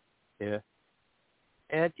 yeah.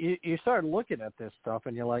 And you start looking at this stuff,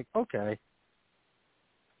 and you're like, okay,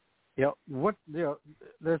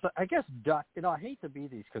 there's, I guess, I hate to be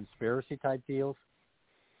these conspiracy type deals,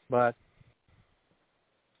 but,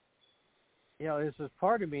 there's this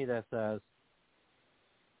part of me that says,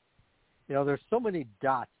 there's so many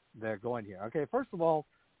dots that are going here. Okay, first of all,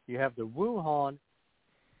 you have the Wuhan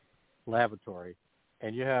laboratory,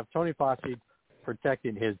 and you have Tony Fauci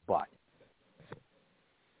protecting his butt.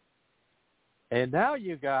 And now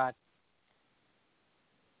you got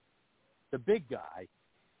the big guy,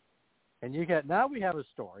 and now we have a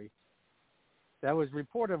story that was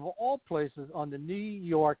reported of all places on the New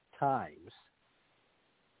York Times,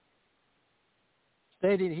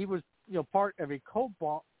 stating he was, part of a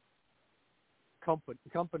cobalt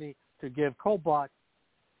company to give cobalt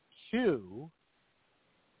to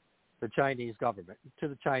the Chinese government, to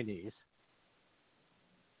the Chinese,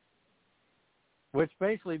 which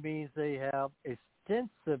basically means they have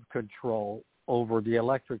extensive control over the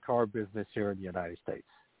electric car business here in the United States.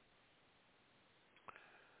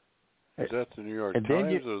 Is that the New York Times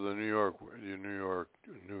or the New York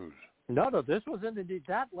News? No, this was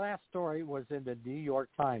that last story was in the New York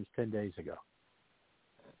Times 10 days ago.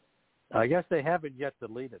 I guess they haven't yet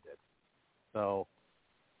deleted it. So,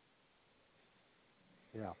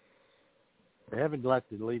 yeah. They haven't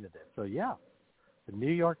deleted it. So, yeah, the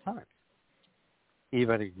New York Times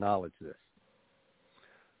even acknowledged this.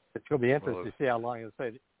 It's going to be interesting to see how long it'll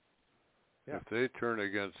say. Yeah. If they turn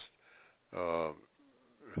against Joe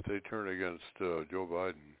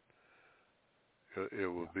Biden, it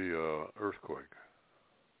will be an earthquake.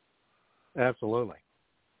 Absolutely.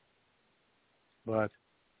 But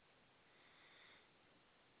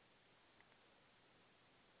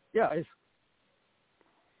you've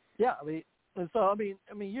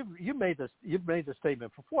made this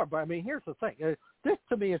statement before, but here's the thing. This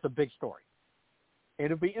to me is a big story.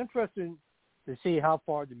 It'll be interesting to see how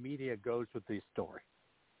far the media goes with these two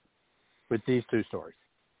stories.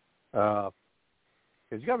 Because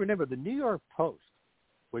you got to remember, the New York Post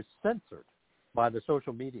was censored by the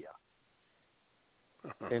social media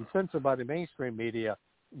and censored by the mainstream media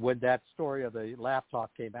when that story of the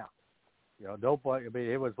laptop came out. Nobody. I mean,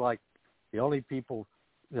 it was like the only people.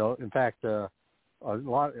 In fact, a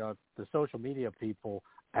lot of the social media people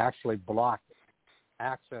actually blocked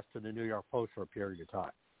access to the New York Post for a period of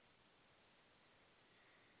time.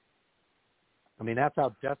 I mean, that's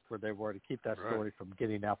how desperate they were to keep that story from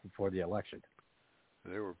getting out before the election.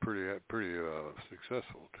 They were pretty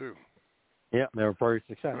successful too. Yeah, they were very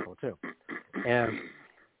successful too. And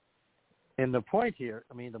the point here,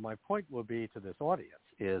 I mean, my point will be to this audience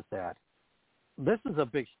is that this is a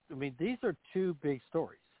big. I mean, these are two big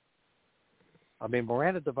stories. I mean,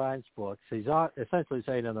 Miranda Devine's books. He's essentially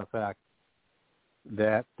saying in the fact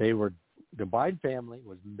that the Biden family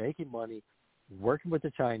was making money, working with the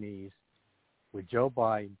Chinese, with Joe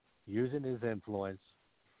Biden, using his influence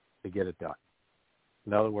to get it done.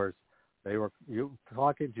 In other words, they were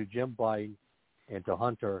talking to Jim Biden and to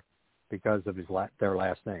Hunter because of their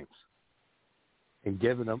last names and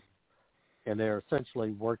giving them, and they're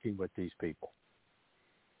essentially working with these people.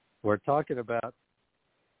 We're talking about,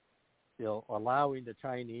 allowing the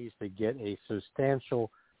Chinese to get a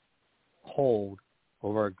substantial hold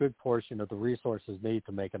over a good portion of the resources needed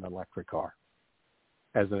to make an electric car,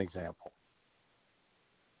 as an example.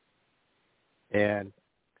 And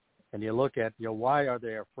you look at, why are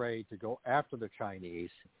they afraid to go after the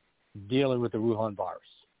Chinese dealing with the Wuhan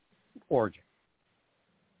virus origin?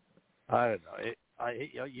 I don't know.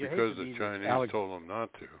 Because the Chinese told them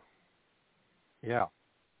not to. Yeah.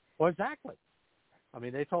 Well, exactly. I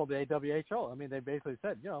mean, they told the WHO. I mean, they basically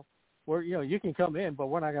said, you can come in, but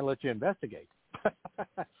we're not going to let you investigate.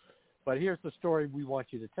 But here's the story we want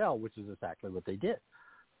you to tell, which is exactly what they did.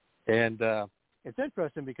 And it's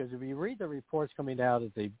interesting because if you read the reports coming out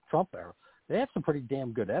of the Trump era, they have some pretty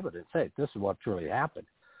damn good evidence. Hey, this is what truly happened.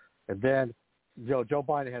 And then Joe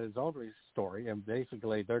Biden had his own story, and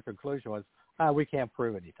basically their conclusion was, we can't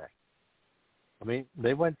prove anything. I mean,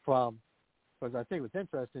 they went from, because I think it was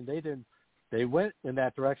interesting, they went in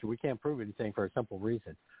that direction. We can't prove anything for a simple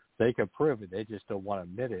reason. They could prove it. They just don't want to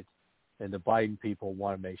admit it. And the Biden people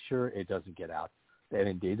want to make sure it doesn't get out that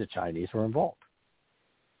indeed the Chinese were involved.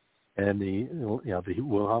 And the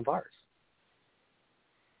Wuhan virus.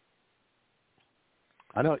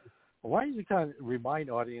 I know. Why don't you kind of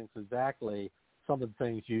remind audience exactly some of the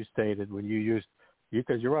things you stated when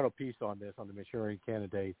because you wrote a piece on this on the maturing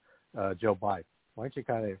candidate Joe Biden. Why don't you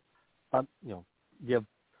kind of give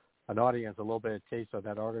an audience a little bit of taste of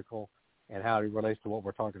that article and how it relates to what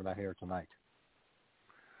we're talking about here tonight?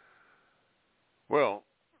 Well,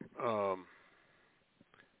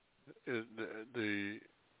 the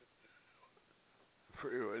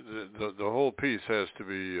whole piece has to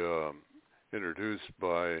be introduced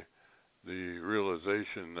by the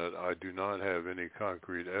realization that I do not have any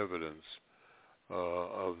concrete evidence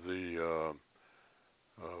of the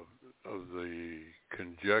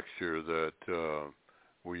conjecture that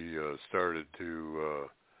we started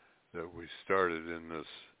in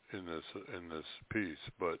this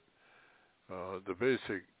piece, but the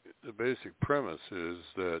basic premise is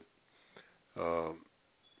that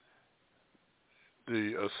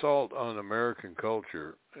the assault on American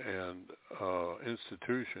culture and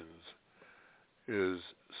institutions is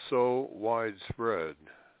so widespread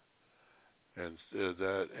and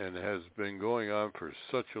has been going on for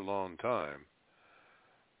such a long time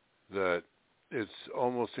that it's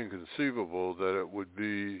almost inconceivable that it would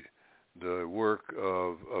be the work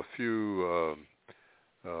of a few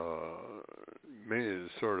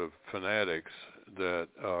sort of fanatics that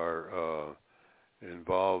are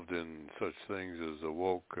involved in such things as a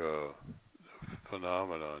woke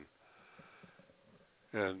phenomenon.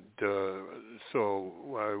 And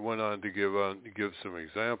so I went on to give some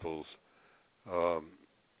examples.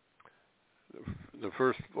 The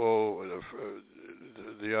first,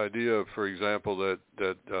 the idea, for example, that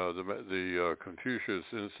the Confucius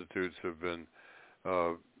Institutes have been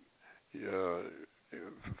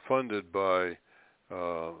funded by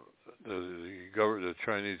the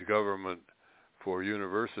Chinese government for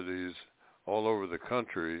universities all over the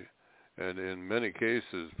country, and in many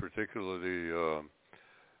cases, particularly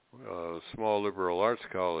small liberal arts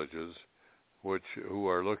colleges, who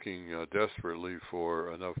are looking desperately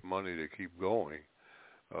for enough money to keep going.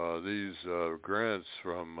 These grants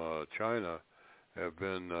from China have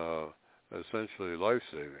been essentially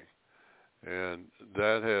life-saving, and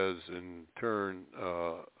that has in turn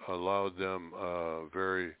allowed them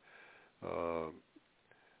very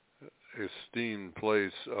esteemed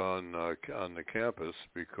place on the campus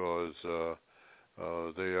because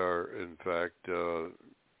they are, in fact,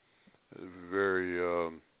 very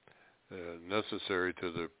necessary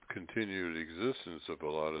to the continued existence of a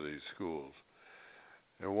lot of these schools.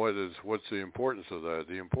 And what's the importance of that?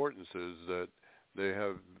 The importance is that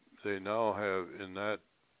they now have in that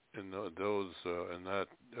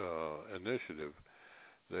initiative,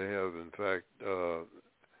 they have in fact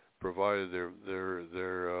provided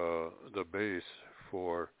the base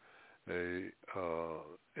for a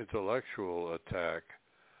intellectual attack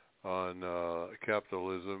on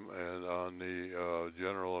capitalism and on the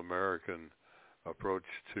general American approach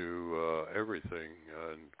to everything,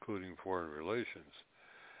 including foreign relations.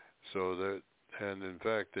 So that, and in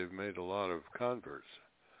fact, they've made a lot of converts.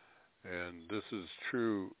 And this is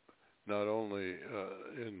true not only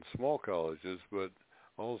in small colleges, but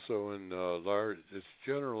also in large. It's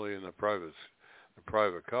generally in the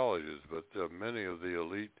private colleges, but many of the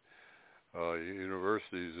elite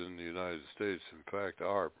universities in the United States, in fact,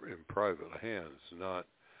 are in private hands, not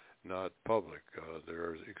public. There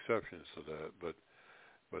are exceptions to that,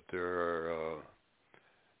 but there are.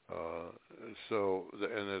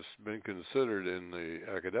 And it's been considered in the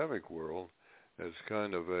academic world as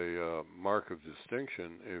kind of a mark of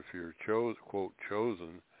distinction if you're quote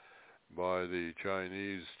chosen by the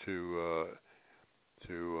Chinese to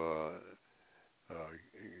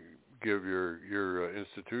give your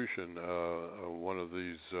institution one of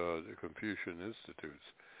these Confucian institutes.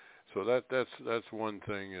 So that's one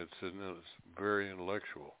thing. It's very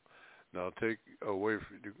intellectual. Now take away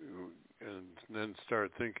and then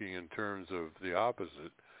start thinking in terms of the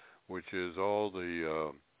opposite, which is all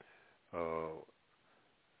the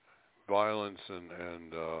violence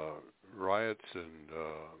and riots and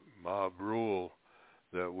mob rule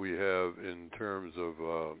that we have in terms of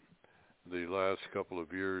the last couple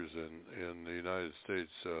of years in the United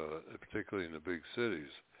States, particularly in the big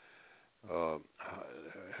cities.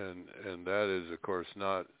 And that is, of course,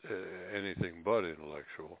 not anything but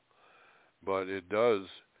intellectual. But it does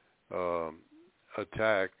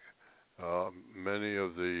attack many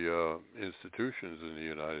of the institutions in the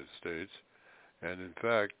United States, and in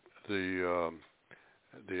fact,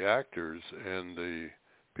 the actors and the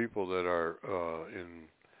people that are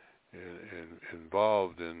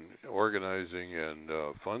involved in organizing and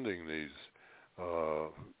funding these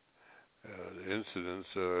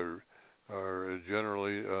incidents are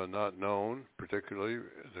generally not known. Particularly,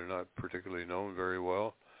 they're not particularly known very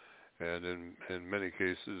well. And in many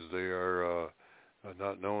cases, they are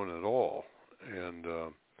not known at all. And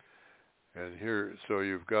here, so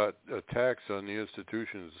you've got attacks on the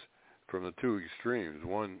institutions from the two extremes.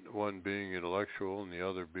 One being intellectual, and the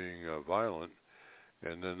other being violent.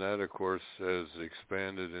 And then that, of course, has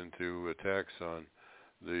expanded into attacks on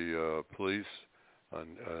the police,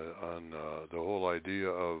 on the whole idea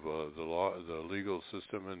of the legal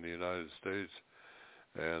system in the United States,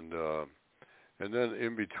 and then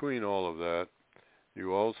in between all of that,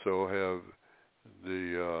 you also have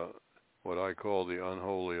the what I call the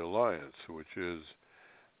unholy alliance, which is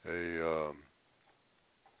a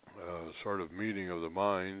sort of meeting of the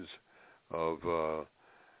minds of a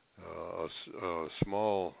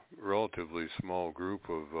small, relatively small group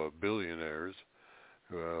of billionaires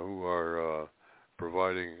who are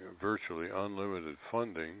providing virtually unlimited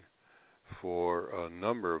funding for a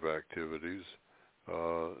number of activities.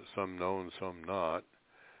 Some known, some not,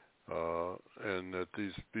 and that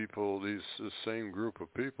these people, the same group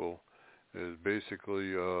of people, is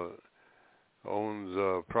basically owns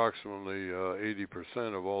approximately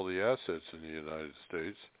 80% of all the assets in the United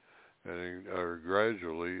States, and are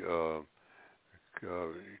gradually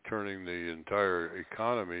turning the entire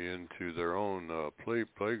economy into their own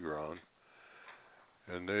playground.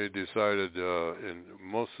 And they decided, and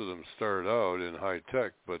most of them started out in high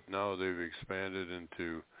tech, but now they've expanded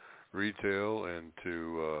into retail,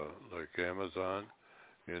 into like Amazon,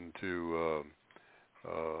 into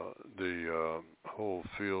the whole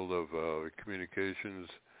field of communications,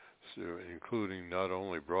 including not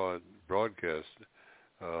only broadcast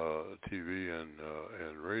TV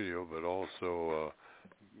and radio, but also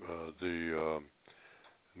the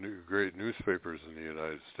great newspapers in the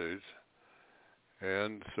United States.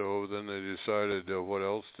 And so then they decided what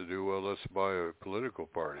else to do. Well, let's buy a political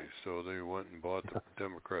party. So they went and bought the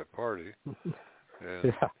Democrat Party,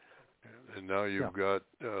 and now you've got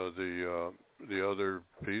the other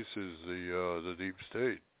piece is the deep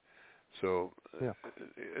state. So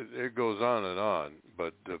it goes on and on.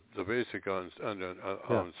 But the basic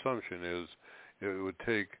assumption is it would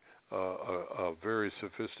take a very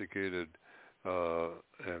sophisticated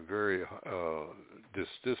and very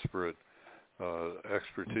disparate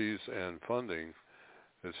expertise and funding.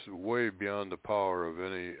 It's way beyond the power of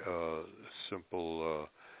any simple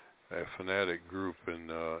fanatic group in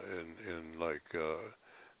like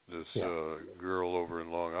this girl over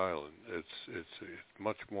in Long Island. It's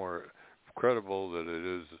much more credible that it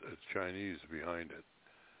is Chinese behind it.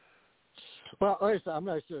 Well, like I said, I'm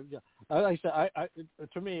not sure. Yeah, like I said,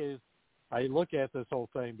 to me, is I look at this whole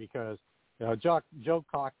thing because Joe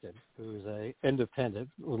Cockton, who is a independent,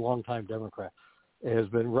 a longtime Democrat, has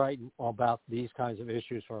been writing about these kinds of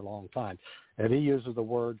issues for a long time, and he uses the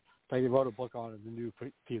word. He wrote a book on it, The New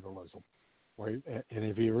Feudalism, and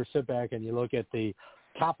if you ever sit back and you look at the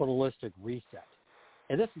capitalistic reset,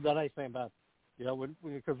 and this is the nice thing about,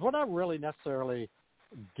 because we're not really necessarily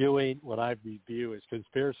doing what I view as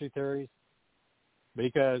conspiracy theories,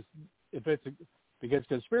 because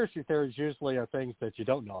conspiracy theories usually are things that you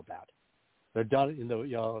don't know about. They're done in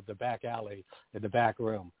the back alley, in the back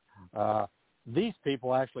room. These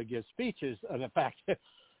people actually give speeches, and in fact,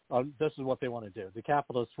 this is what they want to do. The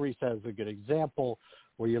capitalist reset is a good example,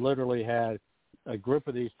 where you literally had a group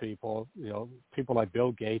of these people, people like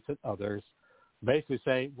Bill Gates and others, basically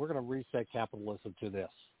say, we're going to reset capitalism to this,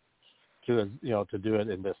 to do it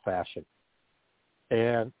in this fashion.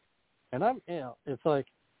 And I'm, it's like,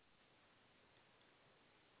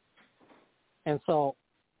 and so,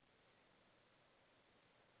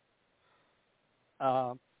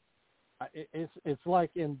 it's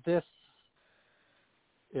like in this,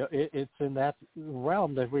 it's in that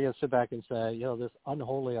realm that we have to sit back and say, this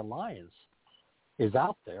unholy alliance is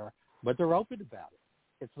out there, but they're open about it.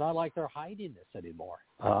 It's not like they're hiding this anymore.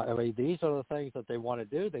 These are the things that they want to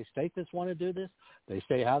do. They state this want to do this. They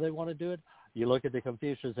say how they want to do it. You look at the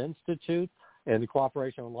Confucius Institute and the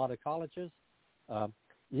cooperation with a lot of colleges.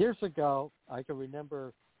 Years ago, I can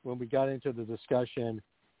remember when we got into the discussion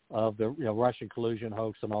of the Russian collusion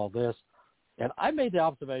hoax and all this, and I made the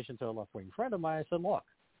observation to a left-wing friend of mine. I said, look,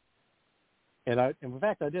 and in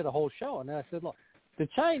fact, I did a whole show, and I said, look, the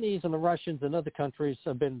Chinese and the Russians and other countries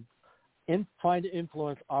have been trying to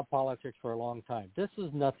influence our politics for a long time. This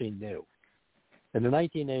is nothing new. In the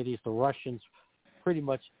 1980s, the Russians pretty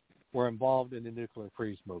much were involved in the nuclear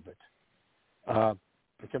freeze movement. The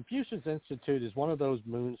Confucius Institute is one of those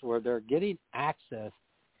moons where they're getting access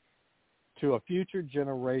to a future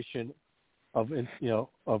generation of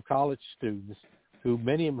college students,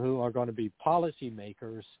 many of whom are going to be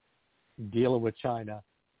policymakers dealing with China,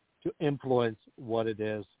 to influence what it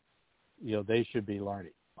is they should be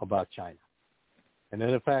learning about China. And then,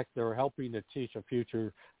 in fact, they're helping to teach a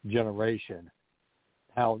future generation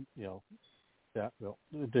how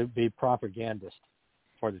to be propagandists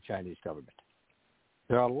for the Chinese government.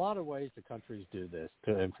 There are a lot of ways the countries do this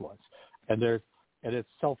to influence, and it's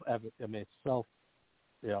self-evident. It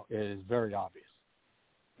is very obvious.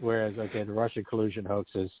 Whereas, the Russian collusion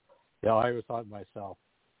hoaxes, I always thought to myself,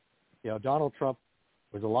 Donald Trump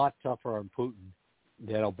was a lot tougher on Putin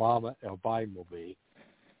than Biden will be.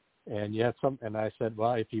 And you had and I said,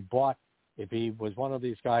 well, if he was one of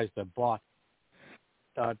these guys that bought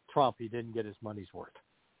Trump, he didn't get his money's worth.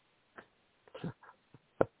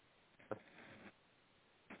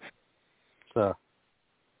 So,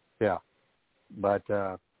 yeah, but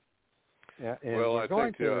well, I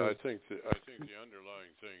think the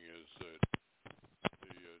underlying thing is that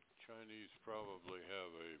the Chinese probably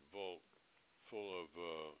have a vault full of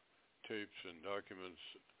tapes and documents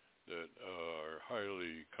that are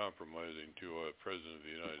highly compromising to a president of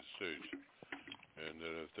the United States, and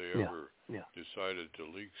that if they ever decided to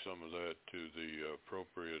leak some of that to the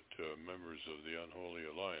appropriate members of the Unholy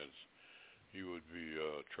Alliance, he would be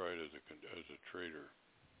tried as a traitor.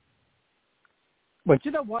 But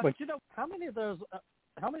you know what? How many of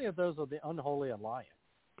those of the Unholy Alliance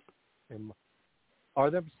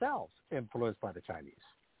are themselves influenced by the Chinese?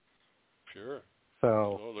 Sure.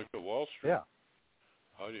 So look at Wall Street. Yeah.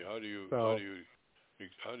 How do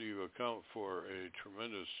you account for a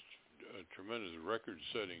tremendous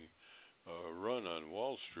record-setting run on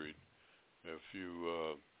Wall Street if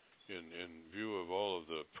you in view of all of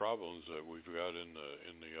the problems that we've got in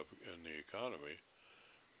the economy,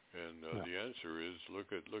 and the answer is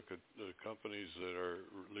look at the companies that are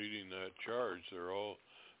leading that charge. They're all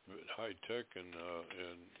high tech and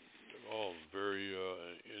all very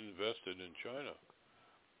invested in China.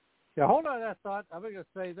 Yeah, hold on that thought. I'm going to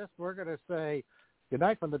say this. We're going to say good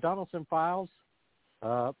night from the Donelson Files,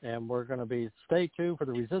 and we're going to stay tuned for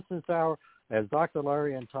the Resistance Hour as Dr.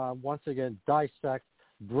 Larry and Tom once again dissect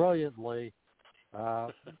brilliantly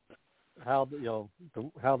how the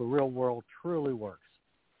real world truly works.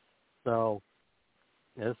 So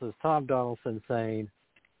This is Tom Donelson saying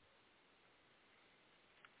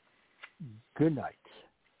good night.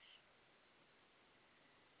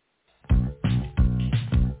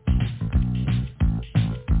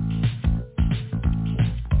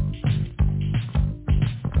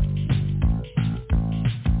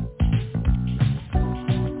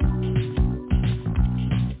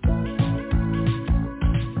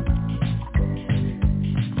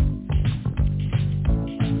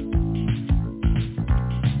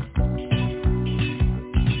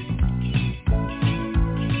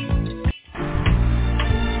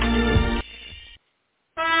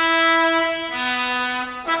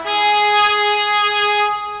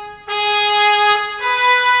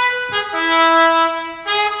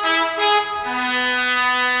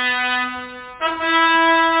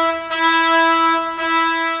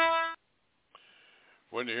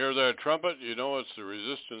 When you hear that trumpet, you know it's the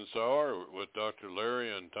Resistance Hour with Dr.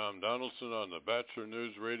 Larry and Tom Donelson on the Bachelor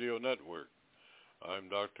News Radio Network. I'm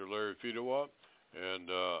Dr. Larry Fedewa,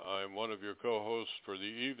 and I'm one of your co-hosts for the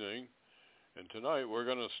evening. And tonight we're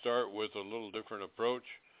going to start with a little different approach,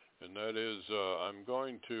 and that is I'm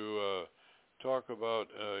going to talk about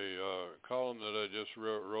a column that I just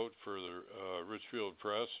wrote for the Richfield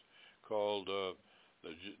Press called the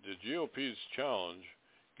GOP's Challenge,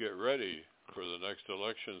 Get Ready for the Next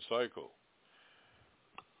Election Cycle.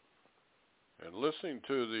 And listening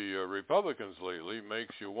to the Republicans lately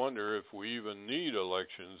makes you wonder if we even need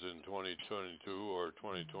elections in 2022 or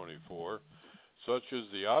 2024, such as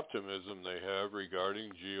the optimism they have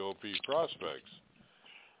regarding GOP prospects.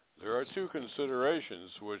 There are two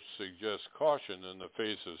considerations which suggest caution in the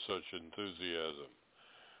face of such enthusiasm.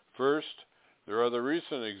 First, there are the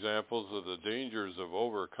recent examples of the dangers of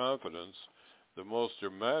overconfidence, the most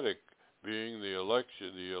dramatic being the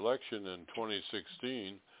election in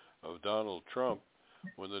 2016 of Donald Trump,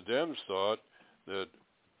 when the Dems thought that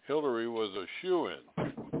Hillary was a shoo-in.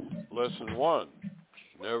 Lesson 1,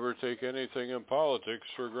 never take anything in politics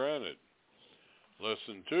for granted.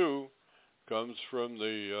 Lesson 2 comes from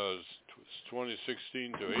the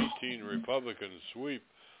 2016 to 18 Republican sweep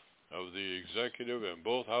of the executive and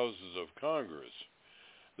both houses of Congress.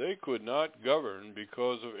 They could not govern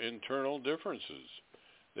because of internal differences.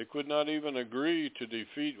 They could not even agree to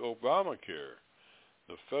defeat Obamacare,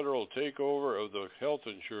 the federal takeover of the health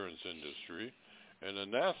insurance industry, and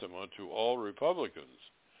anathema to all Republicans.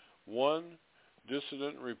 One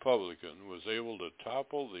dissident Republican was able to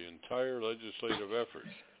topple the entire legislative effort.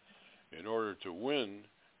 In order to win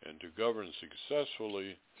and to govern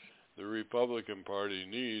successfully, the Republican Party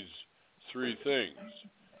needs three things: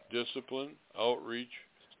 discipline, outreach,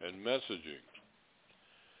 and messaging.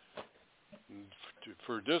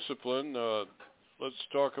 For discipline, let's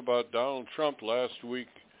talk about Donald Trump last week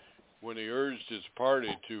when he urged his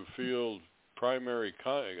party to field primary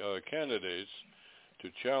candidates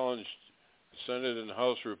to challenge Senate and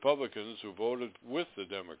House Republicans who voted with the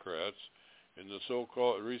Democrats in the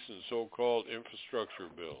recent so-called infrastructure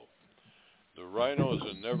bill. The rhinos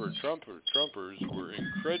and never Trumpers were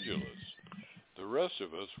incredulous. The rest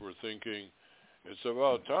of us were thinking, it's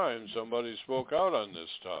about time somebody spoke out on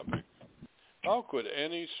this topic. How could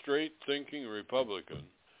any straight-thinking Republican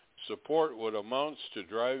support what amounts to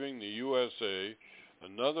driving the USA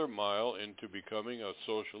another mile into becoming a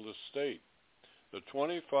socialist state? The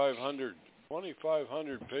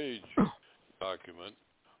 2,500-page document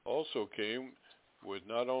also came with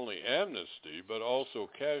not only amnesty, but also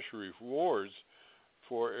cash rewards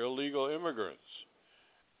for illegal immigrants.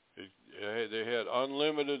 They had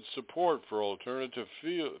unlimited support for alternative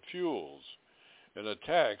fuels and a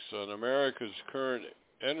tax on America's current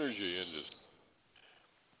energy industry.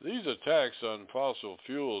 These attacks on fossil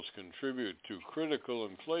fuels contribute to critical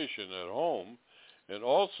inflation at home and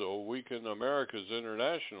also weaken America's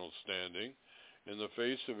international standing in the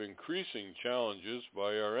face of increasing challenges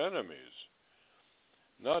by our enemies.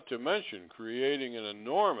 Not to mention creating an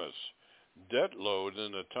enormous debt load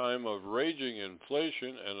in a time of raging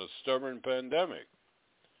inflation and a stubborn pandemic.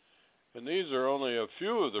 And these are only a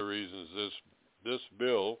few of the reasons this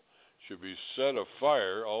bill should be set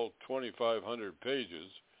afire, all 2,500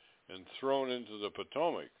 pages, and thrown into the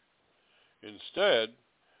Potomac. Instead,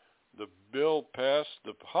 the bill passed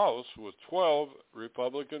the House with 12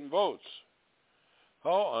 Republican votes. How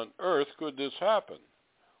on earth could this happen?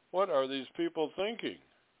 What are these people thinking?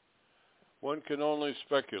 One can only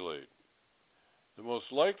speculate. The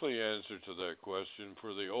most likely answer to that question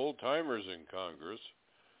for the old-timers in Congress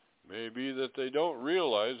may be that they don't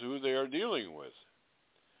realize who they are dealing with.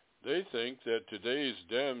 They think that today's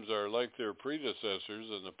Dems are like their predecessors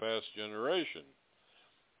in the past generation,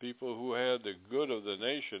 people who had the good of the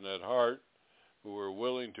nation at heart, who were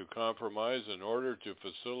willing to compromise in order to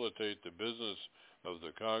facilitate the business of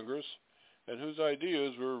the Congress, and whose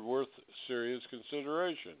ideas were worth serious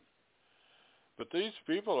consideration. But these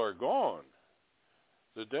people are gone.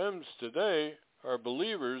 The Dems today are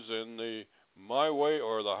believers in the my way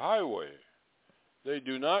or the highway. They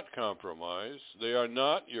do not compromise. They are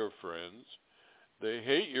not your friends. They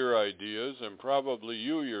hate your ideas and probably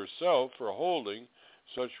you yourself for holding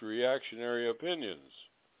such reactionary opinions.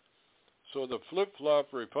 So the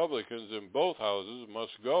flip-flop Republicans in both houses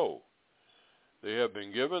must go. They have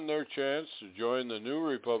been given their chance to join the new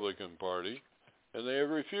Republican Party, and they have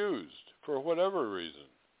refused, for whatever reason.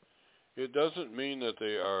 It doesn't mean that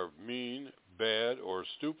they are mean, bad, or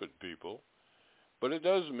stupid people, but it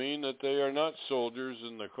does mean that they are not soldiers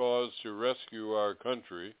in the cause to rescue our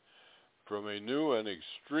country from a new and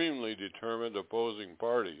extremely determined opposing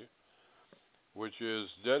party, which is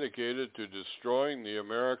dedicated to destroying the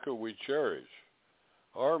America we cherish.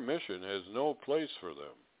 Our mission has no place for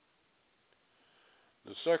them.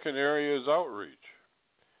 The second area is outreach.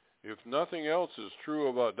 If nothing else is true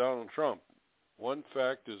about Donald Trump, one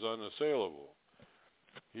fact is unassailable.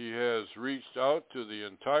 He has reached out to the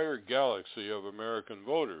entire galaxy of American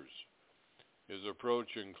voters. His approach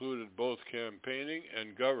included both campaigning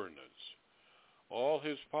and governance. All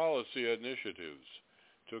his policy initiatives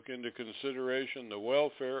took into consideration the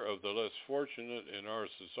welfare of the less fortunate in our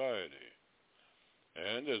society.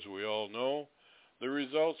 And, as we all know, the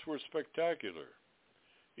results were spectacular.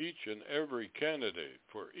 Each and every candidate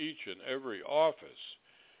for each and every office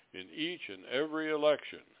in each and every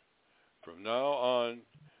election from now on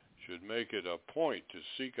should make it a point to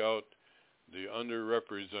seek out the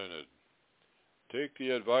underrepresented. Take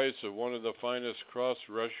the advice of one of the finest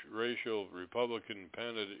cross-racial Republican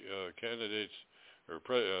candidates or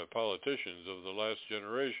politicians of the last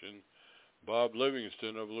generation, Bob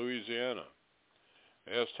Livingston of Louisiana.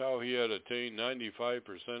 Asked how he had attained 95%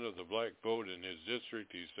 of the black vote in his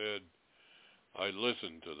district, he said, "I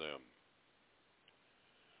listened to them."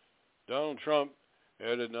 Donald Trump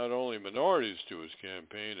added not only minorities to his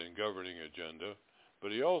campaign and governing agenda,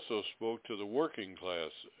 but he also spoke to the working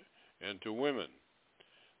class and to women.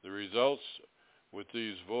 The results with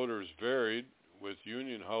these voters varied, with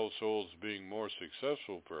union households being more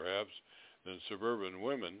successful perhaps than suburban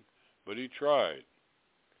women, but he tried.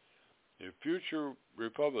 If future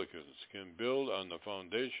Republicans can build on the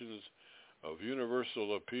foundations of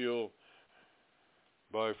universal appeal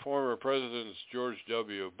by former Presidents George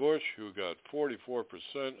W. Bush, who got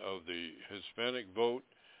 44% of the Hispanic vote,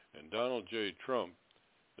 and Donald J. Trump,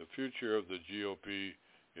 the future of the GOP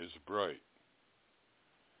is bright.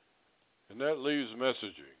 And that leaves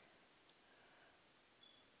messaging.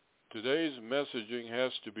 Today's messaging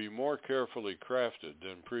has to be more carefully crafted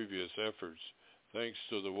than previous efforts, thanks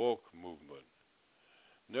to the woke movement.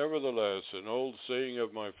 Nevertheless, an old saying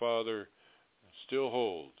of my father still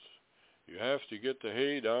holds. You have to get the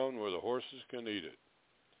hay down where the horses can eat it.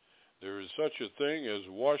 There is such a thing as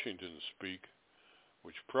Washington speak,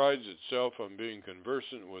 which prides itself on being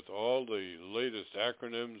conversant with all the latest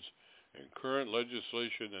acronyms and current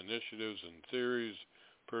legislation initiatives and theories,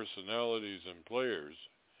 personalities, and players.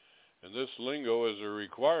 And this lingo is a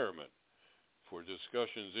requirement for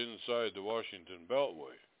discussions inside the Washington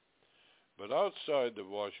Beltway. But outside the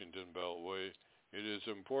Washington Beltway, it is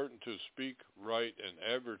important to speak, write, and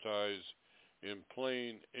advertise in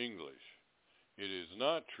plain English. It is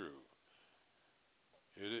not true.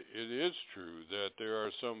 It is true that there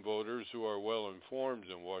are some voters who are well informed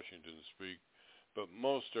in Washington speak, but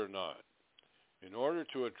most are not. In order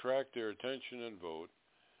to attract their attention and vote,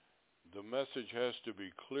 the message has to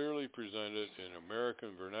be clearly presented in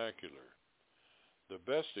American vernacular. The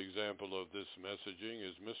best example of this messaging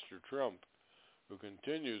is Mr. Trump, who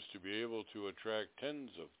continues to be able to attract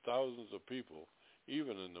tens of thousands of people,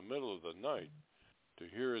 even in the middle of the night, to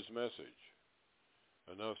hear his message.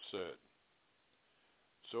 Enough said.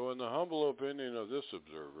 So in the humble opinion of this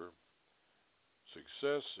observer,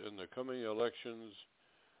 success in the coming elections,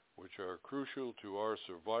 which are crucial to our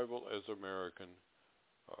survival as Americans,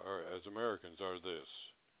 are this.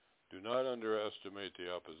 Do not underestimate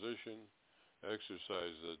the opposition.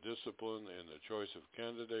 Exercise the discipline in the choice of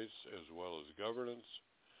candidates as well as governance.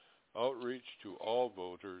 Outreach to all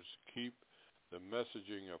voters. Keep the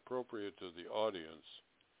messaging appropriate to the audience.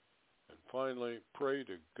 And finally, pray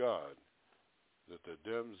to God that the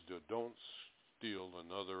Dems don't steal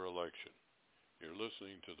another election. You're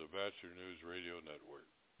listening to the Bachelor News Radio Network.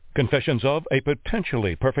 Confessions of a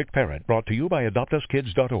Potentially Perfect Parent, brought to you by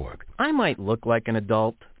AdoptUsKids.org. I might look like an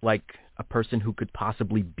adult, like a person who could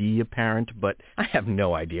possibly be a parent, but I have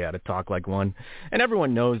no idea how to talk like one. And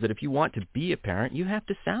everyone knows that if you want to be a parent, you have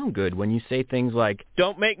to sound good when you say things like,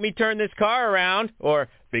 "Don't make me turn this car around," or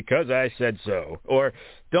 "because I said so," or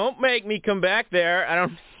 "Don't make me come back there." I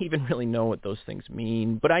don't even really know what those things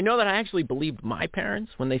mean, but I know that I actually believed my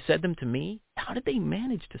parents when they said them to me. How did they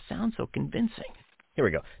manage to sound so convincing? Here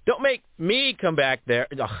we go. "Don't make me come back there."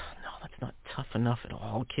 Oh, no, that's not tough enough at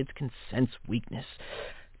all. Kids can sense weakness.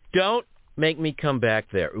 "Don't make me come back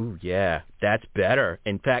there." Ooh, yeah, that's better.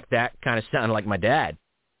 In fact, that kind of sounded like my dad.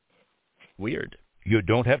 Weird. You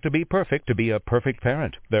don't have to be perfect to be a perfect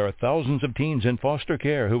parent. There are thousands of teens in foster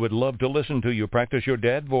care who would love to listen to you practice your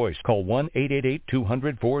dad voice. Call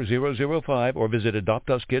 1-888-200-4005 or visit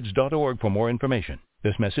adoptuskids.org for more information.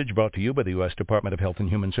 This message brought to you by the U.S. Department of Health and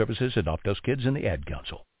Human Services, Adopt Us Kids, and the Ad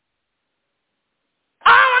Council.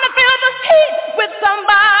 I want to feel the heat with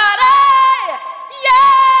somebody.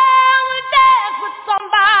 Yeah, we dance with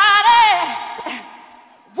somebody.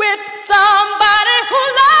 With somebody who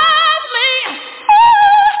loves me.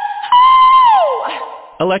 Ooh,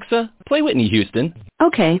 ooh. Alexa, play Whitney Houston.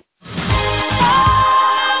 Okay.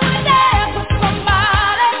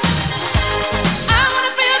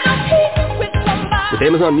 With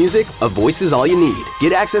Amazon Music, a voice is all you need.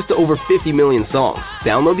 Get access to over 50 million songs.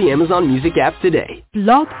 Download the Amazon Music app today.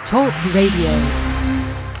 Blog Talk Radio.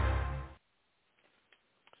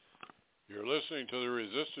 You're listening to the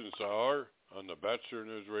Resistance Hour on the Bachelor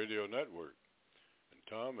News Radio Network. And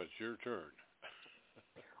Tom, it's your turn.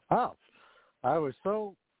 Oh, I was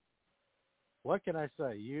so, what can I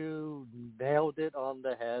say? You nailed it on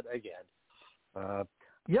the head again.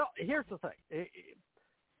 Here's the thing.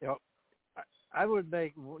 I would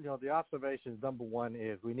make, the observations, number one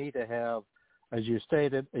is we need to have, as you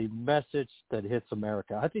stated, a message that hits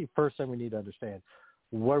America. I think first thing we need to understand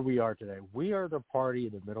where we are today. We are the party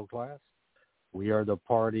of the middle class. We are the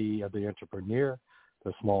party of the entrepreneur,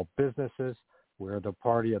 the small businesses. We're the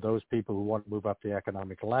party of those people who want to move up the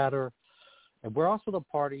economic ladder. And we're also the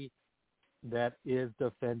party that is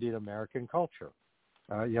defending American culture.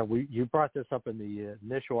 You brought this up in the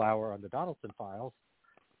initial hour on the Donelson files.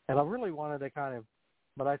 And I really wanted to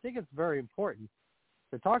but I think it's very important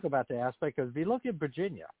to talk about the aspect, because if you look at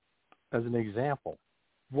Virginia as an example,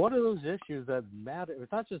 one of those issues that matter,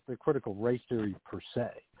 it's not just the critical race theory per se,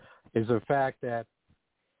 is the fact that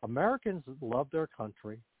Americans love their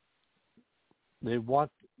country. They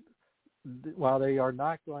want, while they'll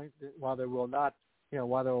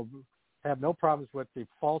have no problems with the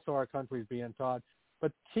faults of our country being taught,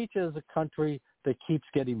 but teaches a country that keeps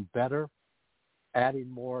getting better, adding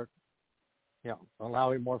more,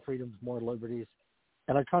 allowing more freedoms, more liberties,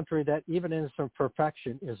 and a country that even in its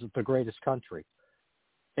perfection is the greatest country.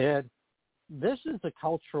 And this is the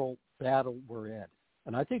cultural battle we're in.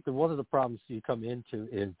 And I think that one of the problems you come into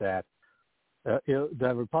is that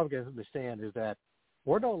the Republicans understand is that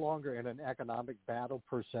we're no longer in an economic battle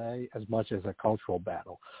per se as much as a cultural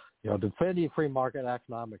battle. Defending free market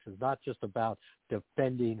economics is not just about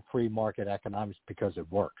defending free market economics because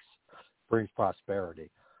it works, brings prosperity,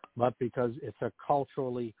 but because it's a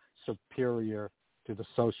culturally superior to the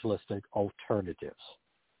socialistic alternatives,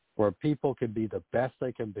 where people can be the best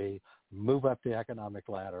they can be, move up the economic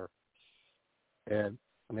ladder. And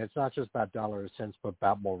it's not just about dollars and cents, but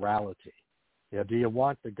about morality. Do you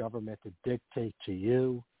want the government to dictate to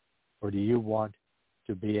you, or do you want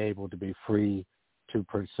to be able to be free to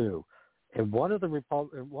pursue? And one of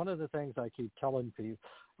the things I keep telling people,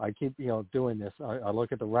 I keep doing this. I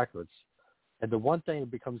look at the records, and the one thing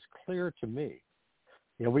that becomes clear to me,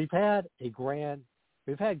 we've had grand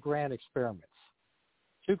experiments,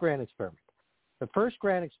 2 grand experiments. The first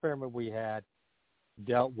grand experiment we had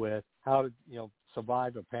dealt with how to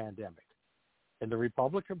survive a pandemic, and the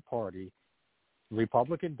Republican Party,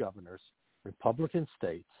 Republican governors, Republican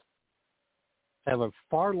states have a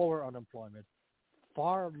far lower unemployment,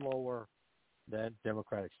 far lower than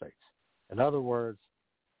Democratic states. In other words,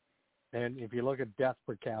 and if you look at death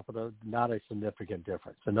per capita, not a significant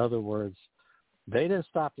difference. In other words, they didn't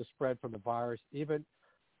stop the spread from the virus, even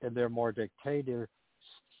in their more dictator,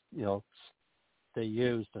 they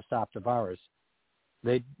used to stop the virus.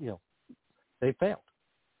 They failed.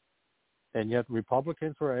 And yet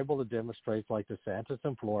Republicans were able to demonstrate, like DeSantis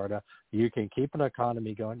in Florida, you can keep an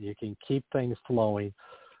economy going, you can keep things flowing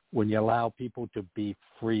when you allow people to be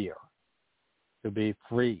freer, to be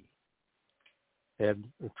free, and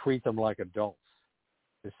treat them like adults.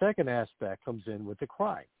 The second aspect comes in with the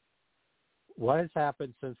crime. What has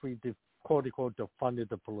happened since we, quote-unquote, defunded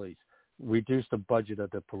the police, reduced the budget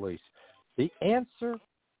of the police? The answer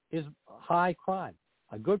is high crime.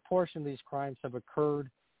 A good portion of these crimes have occurred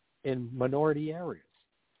in minority areas.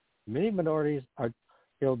 Many minorities are,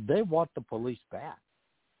 they want the police back.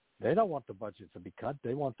 They don't want the budget to be cut.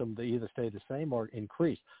 They want them to either stay the same or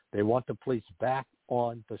increase. They want the police back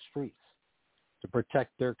on the streets to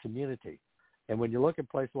protect their community. And when you look at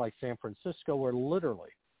places like San Francisco, where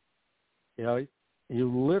literally, you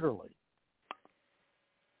literally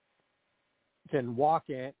can walk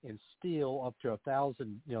in and steal up to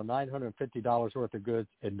 $950 worth of goods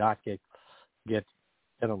and not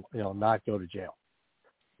not go to jail.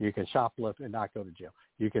 You can shoplift and not go to jail.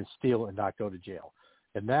 You can steal and not go to jail.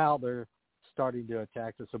 And now they're starting to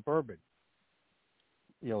attack the suburban,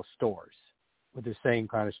 stores with the same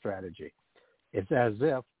kind of strategy. It's as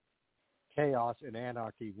if chaos and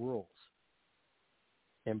anarchy rules.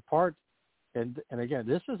 In part, and again,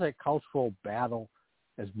 this is a cultural battle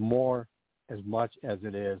as much as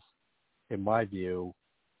it is, in my view,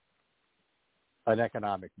 an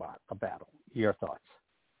economic battle. Your thoughts?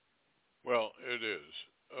 Well, it is.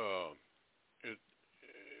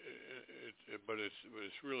 But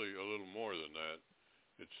it's really a little more than that.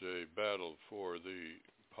 It's a battle for the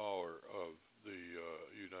power of the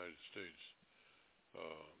United States.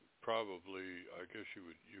 Probably, I guess you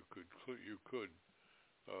could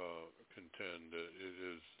contend that it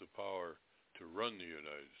is the power to run the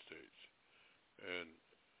United States, and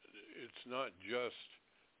it's not just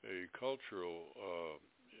a cultural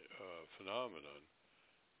phenomenon.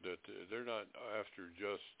 That they're not after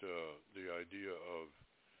just the idea of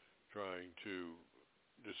trying to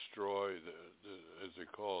destroy the as they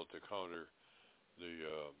call it, to counter the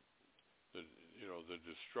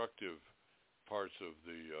destructive parts of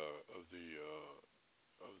the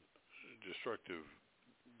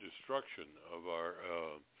destruction of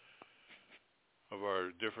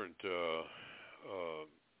our different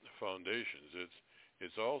foundations.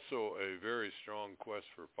 It's also a very strong quest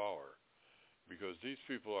for power, because these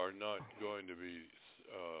people are not going to be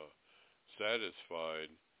satisfied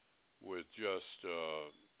with just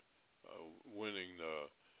winning the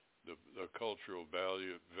cultural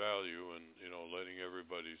value and letting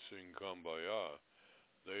everybody sing Kumbaya.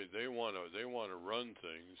 They want to run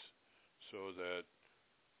things so that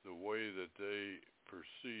the way that they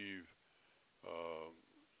perceive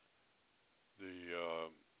the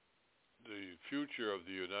future of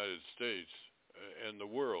the United States and the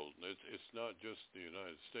world. It's not just the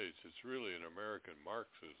United States. It's really an American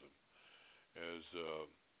Marxism, as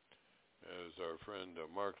our friend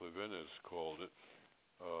Mark Levin has called it.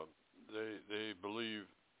 They believe,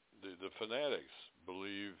 the fanatics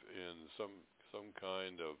believe in some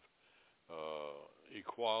kind of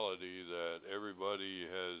equality, that everybody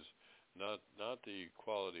has not the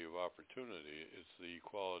equality of opportunity. It's the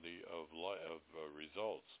equality of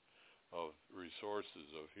results, of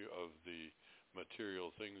resources, of the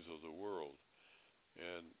material things of the world.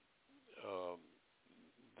 And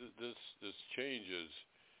this changes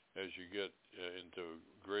as you get into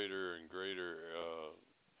greater and greater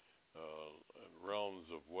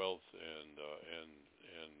realms of wealth and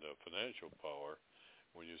financial power.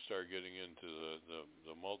 When you start getting into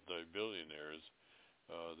the multi-billionaires,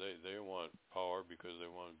 they want power because they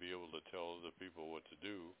want to be able to tell the people what to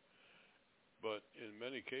do. But in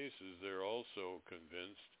many cases, they're also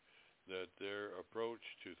convinced that their approach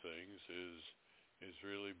to things is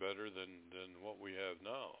really better than what we have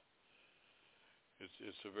now.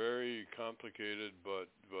 It's a very complicated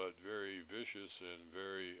but very vicious and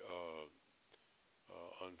very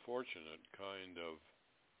unfortunate kind of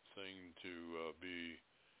thing to be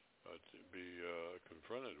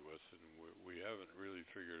confronted with, and we haven't really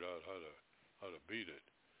figured out how to beat it.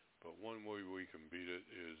 But one way we can beat it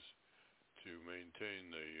is to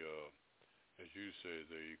maintain the, as you say,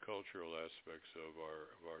 the cultural aspects of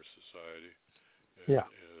our society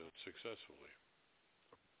successfully.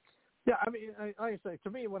 Yeah, I mean, I say, to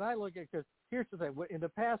me, when I look at, because here's the thing, in the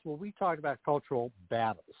past, when we talked about cultural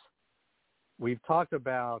battles, we've talked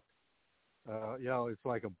about, it's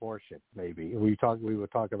like abortion, maybe. We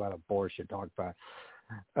would talk about abortion, talk about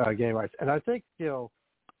gay rights. And I think,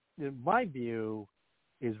 my view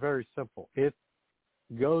is very simple. It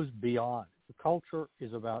goes beyond. The culture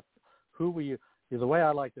is about the way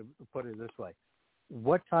I like to put it this way,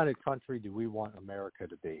 what kind of country do we want America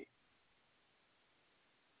to be?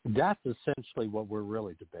 That's essentially what we're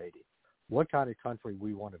really debating. What kind of country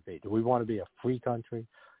we want to be. Do we want to be a free country?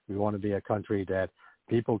 Do we want to be a country that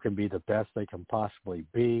people can be the best they can possibly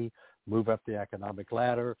be, move up the economic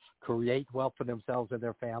ladder, create wealth for themselves and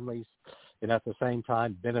their families, and at the same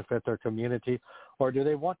time benefit their community? Or do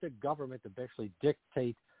they want the government to basically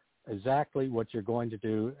dictate exactly what you're going to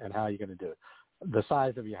do and how you're going to do it? The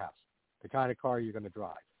size of your house, the kind of car you're going to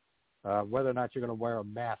drive, whether or not you're going to wear a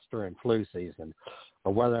mask during flu season,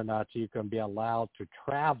 or whether or not you can be allowed to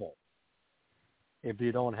travel if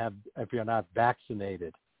you're not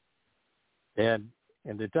vaccinated. And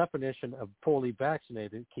the definition of fully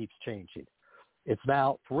vaccinated keeps changing. It's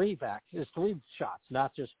now 3 shots,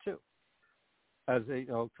 not just 2.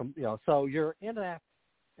 So you're in that,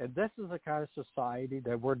 and this is the kind of society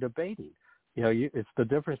that we're debating. It's the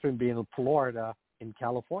difference between being in Florida and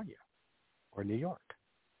California or New York.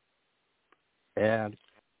 And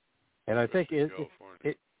I think it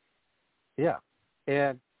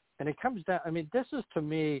comes down. I mean, this is, to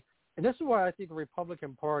me, and this is why I think the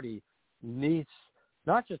Republican Party needs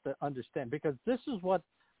not just to understand, because this is what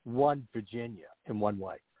won Virginia in one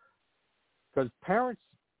way. Because parents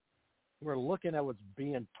were looking at what's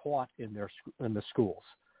being taught in the schools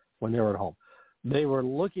when they were at home. They were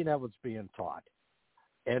looking at what's being taught,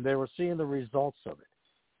 and they were seeing the results of it.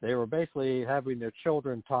 They were basically having their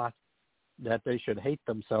children taught that they should hate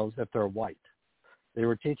themselves if they're white. They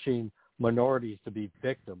were teaching minorities to be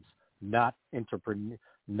victims, not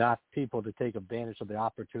people to take advantage of the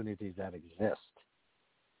opportunities that exist.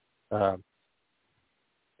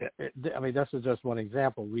 This is just one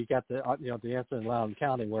example. We got the incident in Loudoun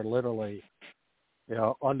County where literally,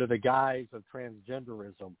 under the guise of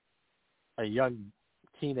transgenderism, a young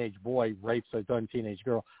teenage boy rapes a young teenage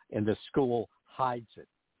girl, and the school hides it.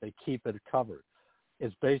 They keep it covered.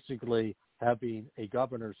 It's basically having a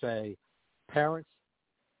governor say, parents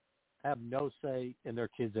have no say in their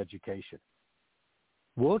kids' education.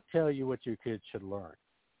 We'll tell you what your kids should learn.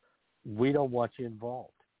 We don't want you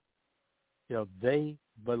involved. They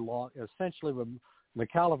belong, essentially,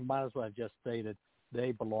 McAuliffe might as well have just stated,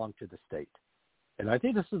 they belong to the state. And I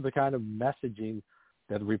think this is the kind of messaging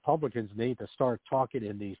that the Republicans need to start talking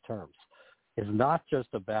in these terms. It's not just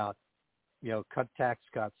about, cut tax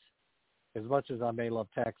cuts. As much as I may love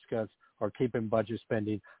tax cuts or keeping budget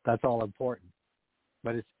spending, that's all important.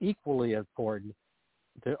 But it's equally important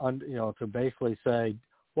to basically say,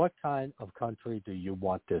 what kind of country do you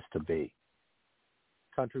want this to be?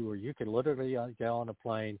 Country where you can literally get on a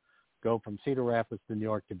plane, go from Cedar Rapids to New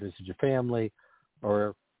York to visit your family,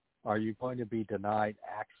 or are you going to be denied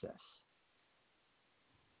access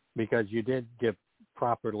because you didn't get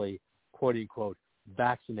properly, quote unquote,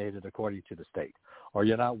 vaccinated according to the state, or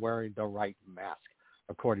you're not wearing the right mask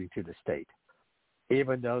according to the state,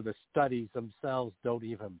 even though the studies themselves don't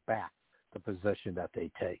even back the position that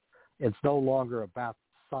they take. It's no longer about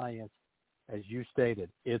science, as you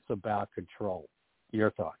stated. It's about control.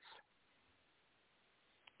 Your thoughts?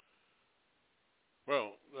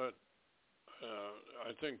 Well,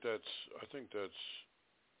 I think that's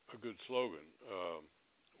a good slogan.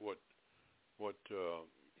 What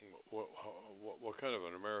kind of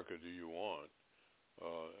an America do you want?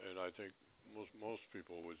 And I think most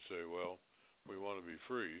people would say, well, we want to be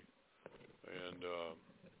free, and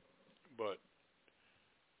but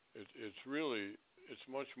it's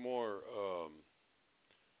much more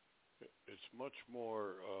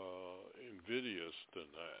invidious than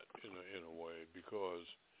that in a way, because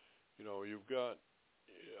you've got,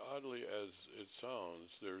 oddly as it sounds,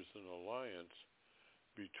 there's an alliance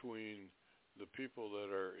between the people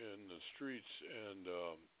that are in the streets and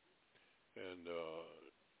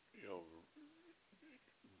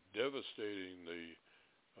devastating the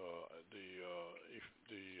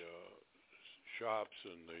shops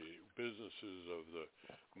and the businesses of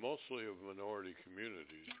mostly of minority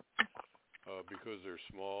communities, because they're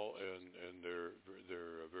small and they're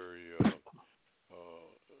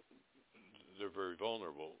very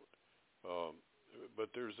vulnerable. But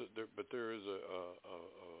there is a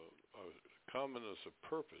commonness of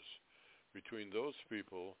purpose between those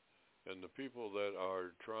people and the people that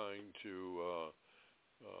are trying to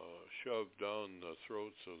shove down the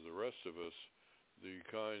throats of the rest of us the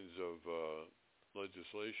kinds of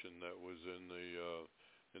legislation that was in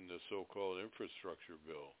the so-called infrastructure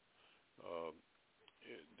bill,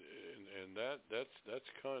 and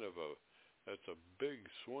that's kind of that's a big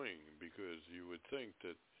swing, because you would think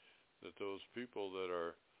that those people that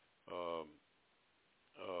are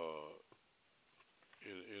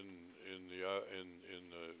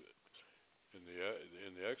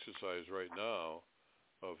in the exercise right now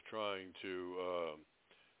of trying to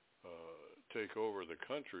take over the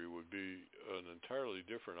country would be an entirely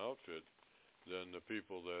different outfit than the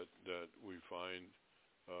people that we find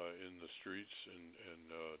in the streets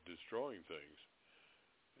and destroying things.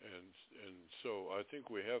 And so I think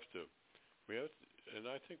we have to, and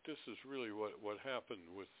I think this is really what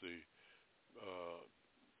happened with the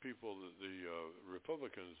people, the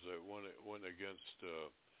Republicans that went against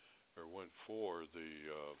or went for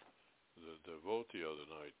the vote the other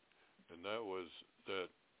night. and that was that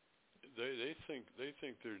they think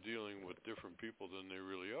they're dealing with different people than they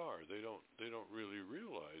really are. They don't really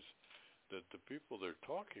realize that the people they're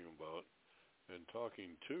talking about and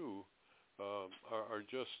talking to are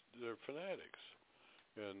just, they're fanatics.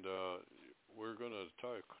 And we're going to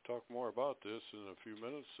talk more about this in a few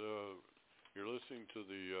minutes. You're listening to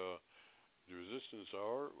the Resistance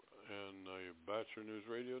Hour and the Bachelor News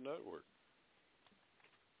Radio Network.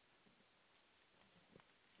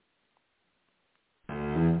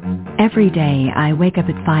 Every day, I wake up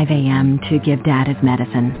at 5 a.m. to give Dad his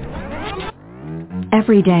medicine.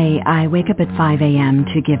 Every day, I wake up at 5 a.m.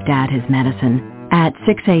 to give Dad his medicine. At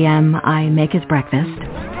 6 a.m., I make his breakfast.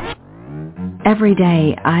 Every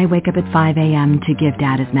day, I wake up at 5 a.m. to give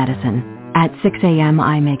Dad his medicine. At 6 a.m.,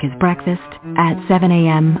 I make his breakfast. At 7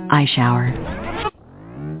 a.m., I shower.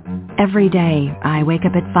 Every day, I wake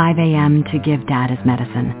up at 5 a.m. to give Dad his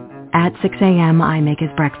medicine. At 6 a.m., I make his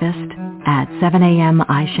breakfast. At 7 a.m.,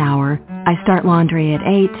 I shower. I start laundry at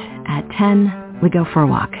 8. At 10, we go for a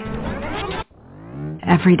walk.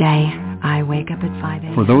 Every day, I wake up at 5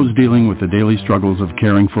 a.m. For those dealing with the daily struggles of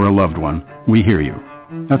caring for a loved one, we hear you.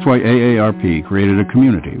 That's why AARP created a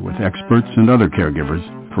community with experts and other caregivers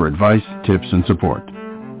for advice, tips, and support.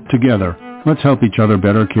 Together, let's help each other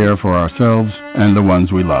better care for ourselves and the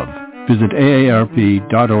ones we love. Visit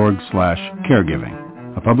aarp.org/caregiving.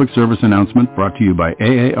 A public service announcement brought to you by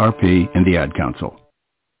AARP and the Ad Council.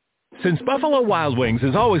 Since Buffalo Wild Wings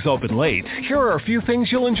is always open late, here are a few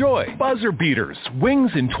things you'll enjoy. Buzzer beaters, wings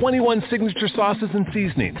in 21 signature sauces and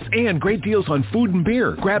seasonings, and great deals on food and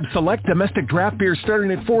beer. Grab select domestic draft beer starting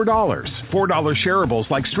at $4. $4 shareables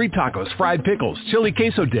like street tacos, fried pickles, chili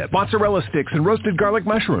queso dip, mozzarella sticks, and roasted garlic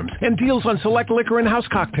mushrooms, and deals on select liquor and house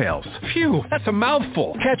cocktails. Phew, that's a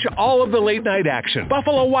mouthful. Catch all of the late night action.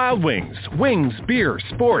 Buffalo Wild Wings. Wings, beer,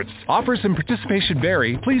 sports. Offers and participation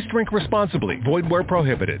vary. Please drink responsibly. Void where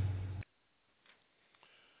prohibited.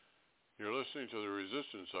 You're listening to the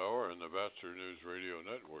Resistance Hour and the Bachelor News Radio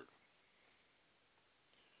Network.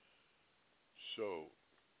 So,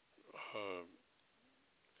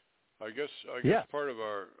 I guess part of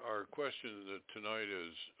our question tonight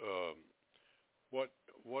is what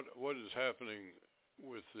is happening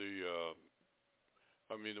with the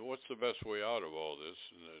what's the best way out of all this?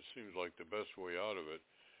 And it seems like the best way out of it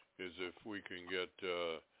is if we can get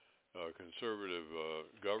a conservative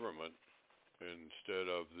government instead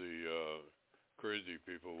of the crazy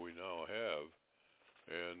people we now have,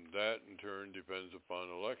 and that in turn depends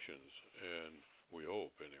upon elections, and we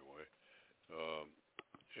hope anyway.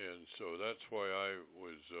 And so that's why I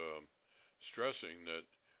was stressing that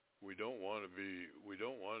we don't want to be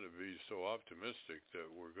so optimistic that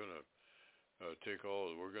we're going to take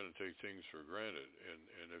things for granted.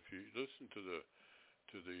 And if you listen to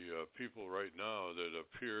the people right now that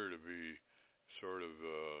appear to be sort of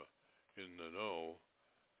in the know,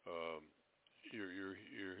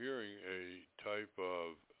 you're hearing a type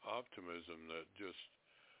of optimism that just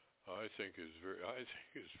I think is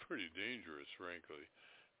pretty dangerous, frankly,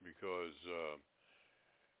 because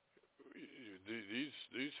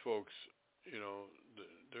these folks,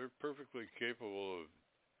 they're perfectly capable of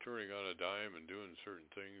turning on a dime and doing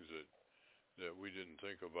certain things that we didn't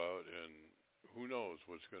think about, and who knows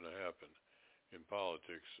what's going to happen in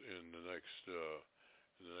politics in the next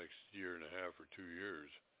year and a half or 2 years.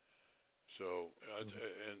 So,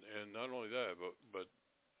 and not only that, but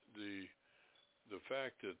the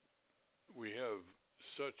fact that we have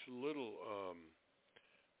such little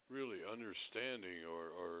really understanding,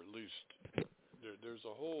 or at least there's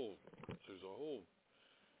a whole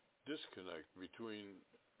disconnect between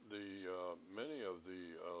the many of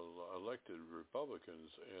the elected Republicans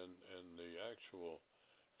and the actual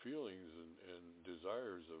feelings and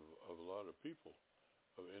desires of a lot of people,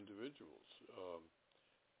 of individuals.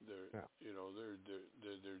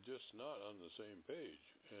 They're just not on the same page,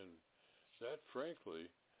 and that frankly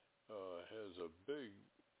has a big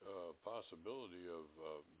possibility of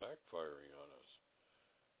backfiring on us.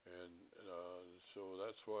 And so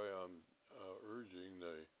that's why I'm urging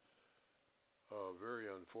the very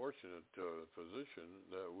unfortunate position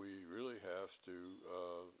that we really have to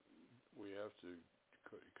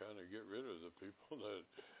kind of get rid of the people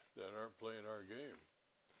that aren't playing our game.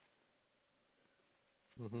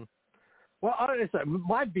 Mm-hmm. Well,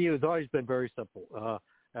 my view has always been very simple,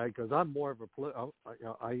 because I'm more of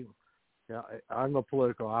I'm a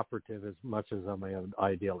political operative as much as I'm an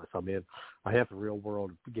idealist. I mean, I have the real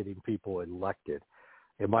world of getting people elected,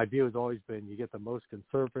 and my view has always been you get the most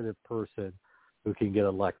conservative person who can get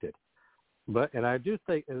elected. And I do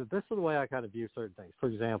think this is the way I kind of view certain things. For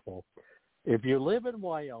example, if you live in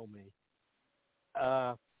Wyoming,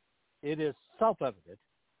 it is self-evident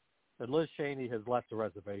that Liz Cheney has left the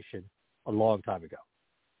reservation a long time ago.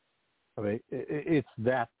 I mean, it's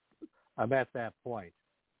that I'm at that point.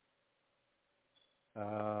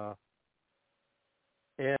 And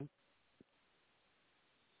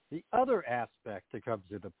the other aspect that comes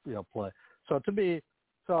into play. So to me,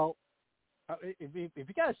 if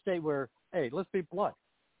you got a state where, hey, let's be blunt,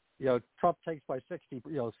 Trump takes by 60,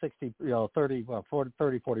 30,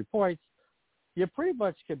 40 points, you pretty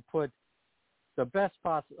much can put the best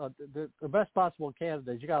possible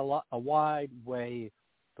candidates. You got a wide way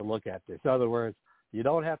to look at this. In other words, you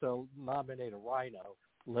don't have to nominate a rhino.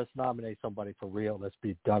 Let's nominate somebody for real. Let's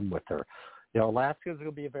be done with her. Alaska's going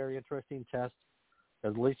to be a very interesting test.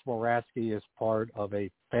 At least Moraski is part of a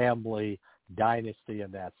family dynasty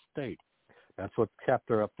in that state. That's what kept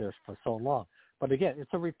her up there for so long. But again,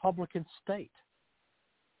 it's a Republican state.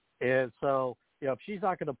 And so, if she's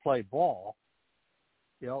not going to play ball,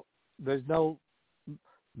 there's no,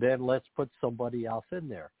 then let's put somebody else in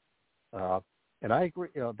there. And I agree,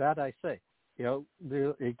 that I say,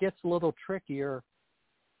 it gets a little trickier,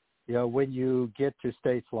 when you get to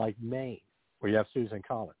states like Maine, where you have Susan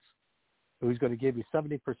Collins, who's going to give you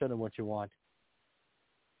 70% of what you want,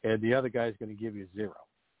 and the other guy's going to give you 0.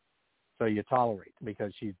 So you tolerate,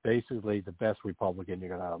 because she's basically the best Republican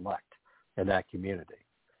you're going to elect in that community.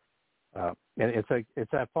 And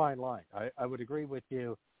it's that fine line. I would agree with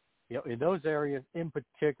you. In those areas in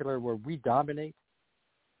particular where we dominate,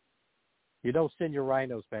 you don't send your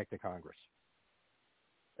rhinos back to Congress.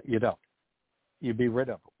 You don't. You be rid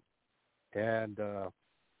of them. And that's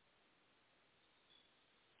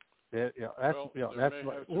there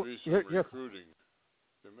may have to be some recruiting.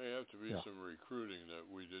 There may have to be some recruiting that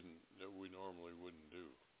we normally wouldn't do.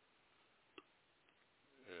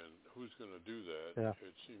 And who's going to do that? Yeah.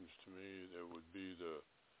 It seems to me that would be the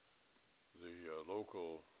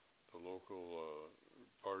local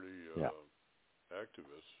party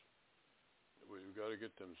activists. We've got to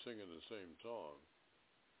get them singing the same song.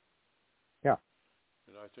 Yeah.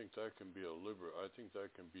 And I think that can be I think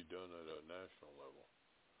that can be done at a national level.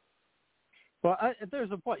 Well,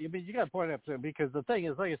 there's a point. I mean, you got to point out to him, because the thing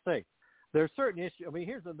is, like I say, there are certain issues. I mean,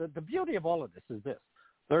 here's the beauty of all of this is this: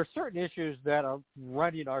 there are certain issues that are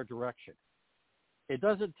running our direction. It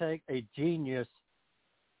doesn't take a genius.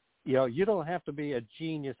 You don't have to be a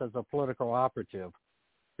genius as a political operative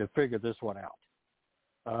to figure this one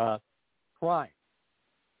out. Crime.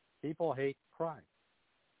 People hate crime.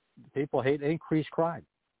 People hate increased crime,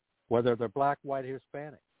 whether they're black, white,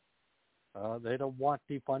 Hispanic. They don't want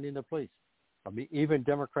defunding the police. I mean, even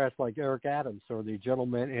Democrats like Eric Adams or the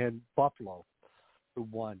gentleman in Buffalo who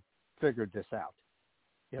won figured this out.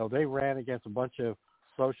 They ran against a bunch of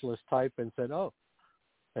socialist type and said,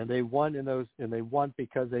 and they won and they won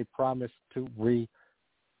because they promised to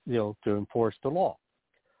to enforce the law.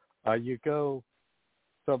 And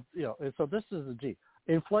so this is the G.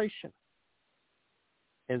 Inflation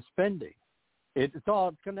and spending. It's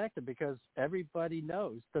all connected, because everybody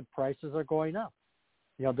knows that prices are going up.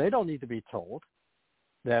 They don't need to be told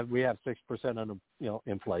that we have 6% on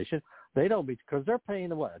inflation. They don't because they're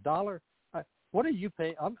paying what, $1? What are you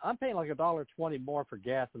paying? I'm paying like $1.20 more for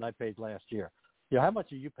gas than I paid last year. How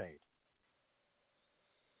much are you paid?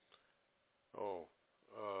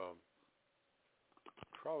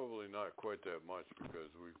 Probably not quite that much,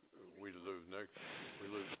 because we live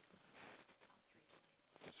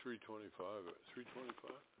 325.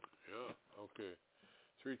 325? Yeah. Okay.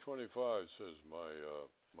 325 says my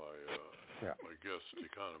guest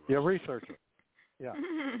economist. Yeah, researcher. Yeah,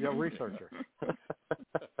 researcher.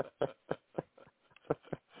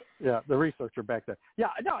 Yeah, the researcher back there.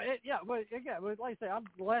 Yeah, no, but again, like I say,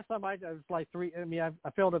 the last time it was like 3. I mean, I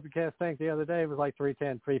filled up the gas tank the other day. It was like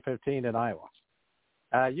 310, 315 in Iowa.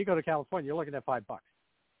 You go to California, you're looking at $5.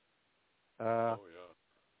 Yeah.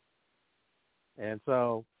 And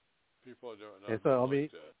so people don't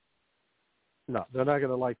like that. No, they're not going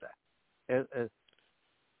to like that.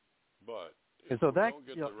 But if we don't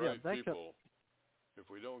get the right people, if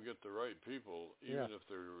we don't get the right people, even if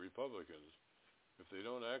they're Republicans, if they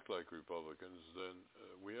don't act like Republicans, then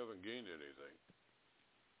we haven't gained anything.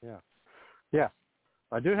 Yeah. Yes.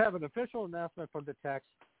 I do have an official announcement from the text.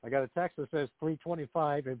 I got a text that says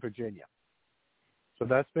 325 in Virginia. So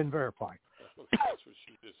that's been verified. That's what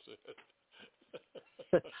she just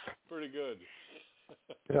said. Pretty good.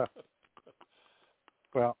 Yeah.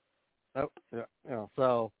 Well,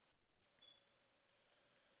 so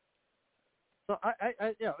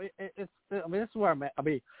it's. I mean, this is where I'm at. I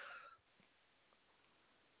mean,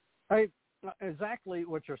 exactly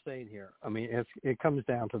what you're saying here. I mean, it comes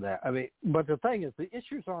down to that. I mean, but the thing is, the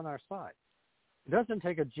issues are on our side. It doesn't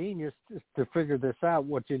take a genius to figure this out,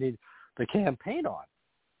 what you need to campaign on.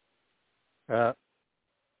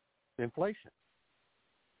 Inflation,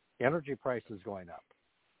 energy prices going up,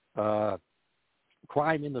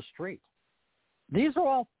 crime in the street. These are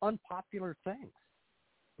all unpopular things.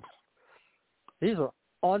 These are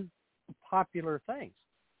unpopular things.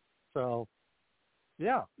 So,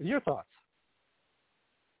 yeah, your thoughts?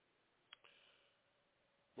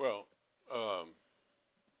 Well,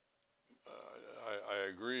 I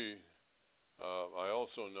agree. I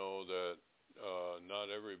also know that not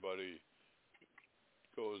everybody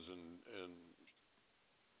goes and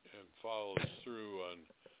follows through on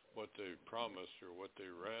what they promised or what they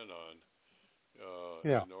ran on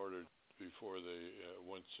in order before they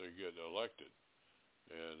once they get elected,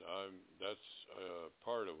 and that's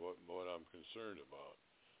part of what I'm concerned about.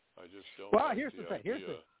 I just don't. Well, like here's the thing. Here's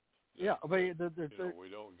the that, I mean, we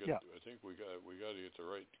don't get. I think we got to get the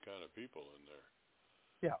right kind of people in there.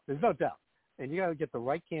 Yeah, there's no doubt, and you got to get the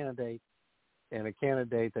right candidate, and a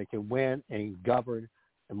candidate that can win and govern,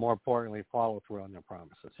 and more importantly, follow through on their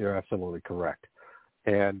promises. You're absolutely correct,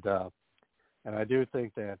 and I do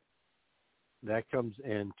think that comes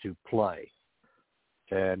into play,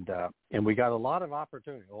 and we got a lot of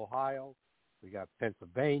opportunity. Ohio, we got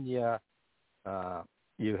Pennsylvania,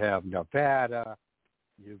 you have Nevada,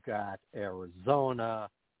 you've got Arizona,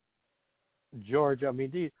 Georgia. I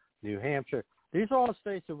mean, New Hampshire. These are all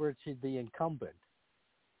states where it's the incumbent.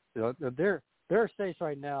 You know, there are states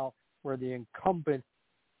right now where the incumbent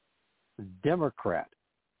Democrat,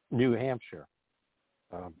 New Hampshire,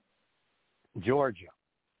 Georgia,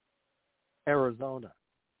 Arizona,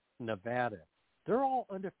 Nevada, they're all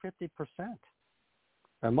under 50%.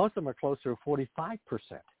 And most of them are closer to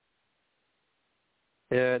 45%.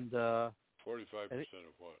 And 45%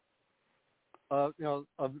 of what?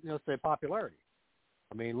 Say popularity.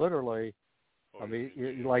 I mean, literally.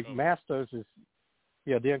 Like Mastos is,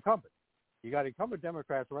 the incumbent. You got incumbent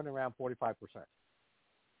Democrats running around 45%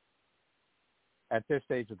 at this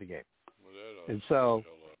stage of the game. Well, and so,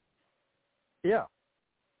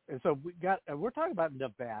 and so we're talking about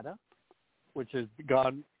Nevada, which has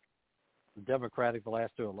gone Democratic the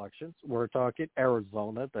last two elections. We're talking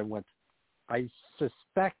Arizona. I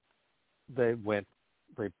suspect they went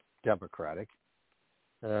Democratic.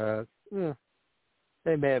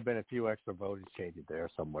 There may have been a few extra votes shaded there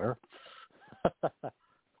somewhere.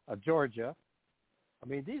 Georgia. I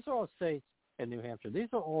mean, these are all states, and New Hampshire.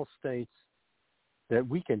 These are all states that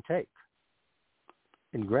we can take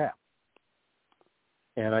and grab.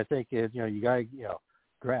 And I think you got to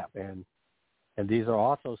grab, and these are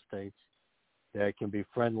also states that can be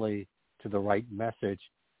friendly to the right message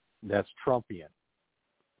that's Trumpian.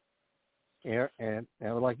 And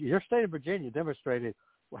like your state of Virginia demonstrated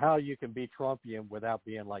how you can be Trumpian without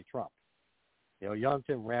being like Trump.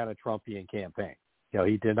 Youngkin ran a Trumpian campaign.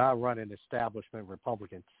 He did not run an establishment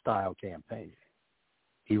Republican-style campaign.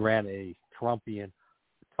 He ran a Trumpian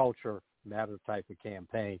culture matter type of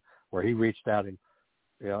campaign where he reached out and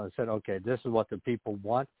said, okay, this is what the people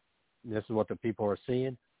want. This is what the people are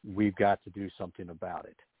seeing. We've got to do something about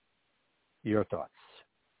it. Your thoughts?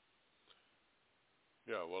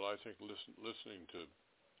 Yeah, well, I think listening to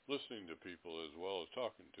people as well as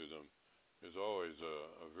talking to them is always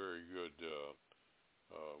a very good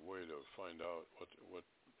way to find out what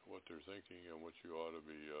they're thinking and what you ought to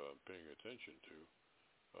be paying attention to.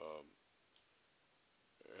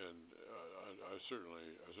 And I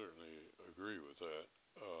certainly agree with that.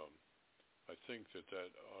 I think that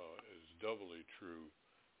is doubly true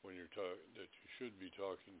when that you should be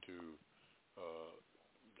talking to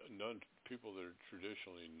people that are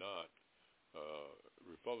traditionally not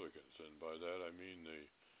Republicans, and by that I mean the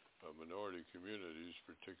minority communities,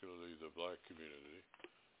 particularly the black community.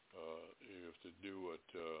 You have to do what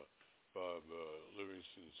Bob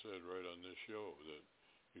Livingston said right on this show that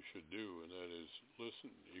you should do, and that is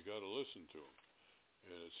listen. You got to listen to them,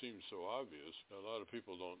 and it seems so obvious. A lot of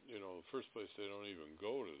people don't. In the first place, they don't even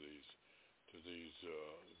go to these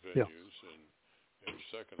venues, and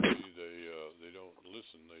secondly, they don't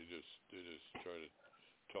listen. They just try to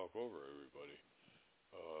talk over everybody.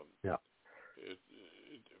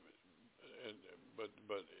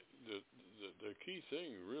 But the key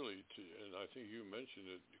thing really, and I think you mentioned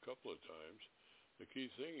it a couple of times, the key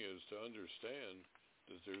thing is to understand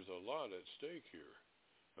that there's a lot at stake here.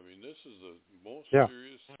 I mean, this is the most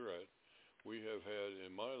serious threat we have had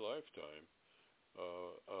in my lifetime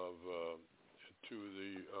to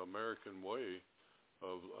the American way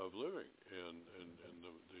of living and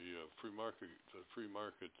the free market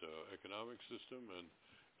economic system and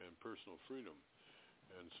personal freedom.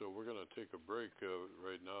 And so we're going to take a break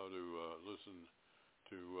right now to listen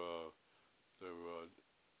to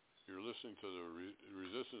you're listening to the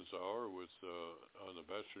Resistance Hour with on the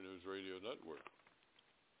Bachelor News Radio Network.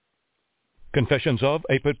 Confessions of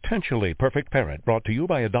a Potentially Perfect Parent, brought to you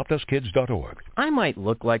by AdoptUsKids.org. I might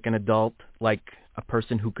look like an adult, like a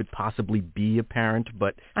person who could possibly be a parent,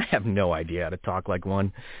 but I have no idea how to talk like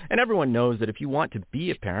one. And everyone knows that if you want to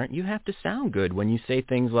be a parent, you have to sound good when you say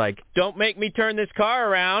things like, "Don't make me turn this car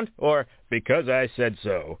around," or "because I said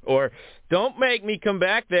so," or "Don't make me come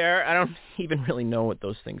back there." I don't even really know what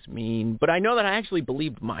those things mean, but I know that I actually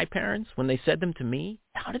believed my parents when they said them to me.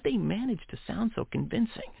 How did they manage to sound so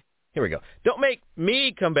convincing? Here we go. "Don't make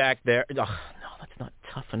me come back there." Oh, no, that's not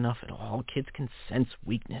tough enough at all. Kids can sense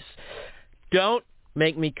weakness. "Don't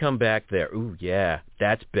make me come back there." Ooh, yeah,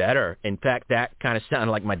 that's better. In fact, that kind of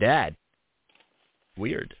sounded like my dad.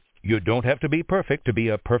 Weird. You don't have to be perfect to be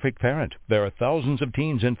a perfect parent. There are thousands of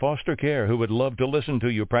teens in foster care who would love to listen to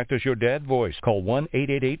you practice your dad voice. Call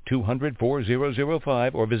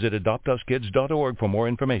 1-888-200-4005 or visit AdoptUsKids.org for more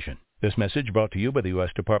information. This message brought to you by the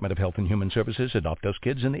U.S. Department of Health and Human Services, Adopt Us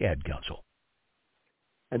Kids, and the Ad Council.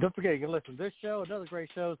 And don't forget, you can listen to this show and other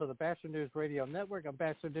great shows on the Bachelor News Radio Network on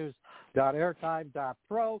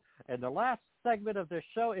bachelornews.airtime.pro. And the last segment of this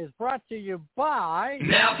show is brought to you by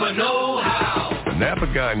Napa Know-How. The Napa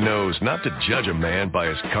guy knows not to judge a man by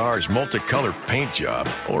his car's multicolored paint job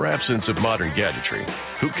or absence of modern gadgetry.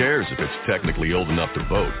 Who cares if it's technically old enough to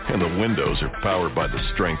vote and the windows are powered by the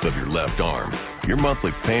strength of your left arm? Your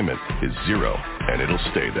monthly payment is zero, and it'll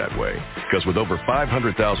stay that way. Because with over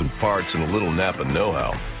 500,000 parts and a little Napa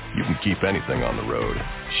know-how, you can keep anything on the road.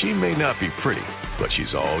 She may not be pretty, but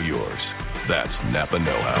she's all yours. That's Napa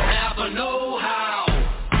Know-How. Napa Know-How.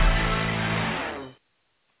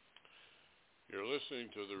 You're listening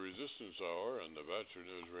to the Resistance Hour on the Bachelor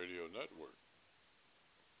News Radio Network.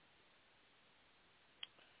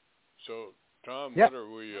 So, Tom, Yep. what are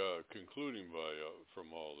we concluding by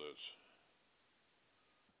from all this?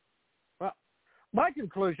 Well, my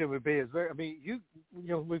conclusion would be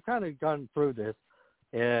we've kind of gone through this,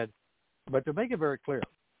 but to make it very clear,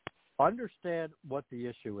 understand what the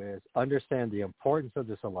issue is, understand the importance of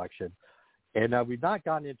this election, and we've not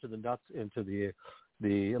gotten into the nuts into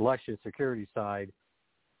the election security side,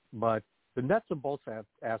 but the nuts and bolts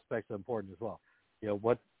aspects are important as well.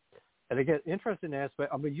 And again, interesting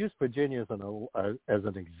aspect. I'm going to use Virginia as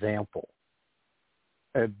an example.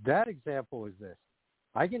 And that example is this.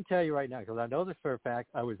 I can tell you right now, because I know this for a fact.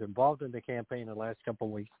 I was involved in the campaign the last couple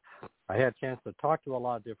of weeks. I had a chance to talk to a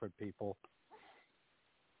lot of different people.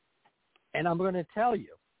 And I'm going to tell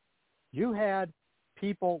you, you had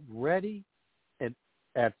people ready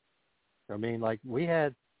we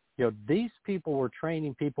had, these people were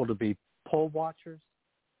training people to be poll watchers,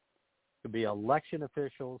 to be election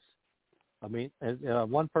officials.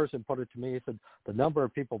 One person put it to me, he said, the number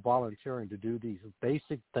of people volunteering to do these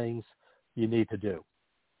basic things you need to do.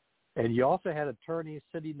 And you also had attorneys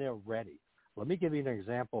sitting there ready. Let me give you an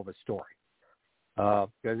example of a story,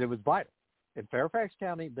 because it was vital. In Fairfax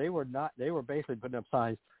County, they were basically putting up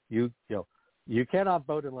signs, you cannot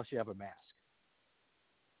vote unless you have a mask.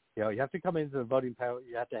 You have to come into the voting power,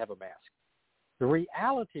 you have to have a mask. The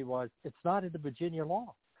reality was it's not in the Virginia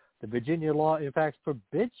law. The Virginia law, in fact,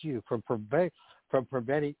 forbids you from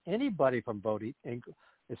preventing anybody from voting,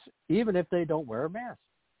 even if they don't wear a mask.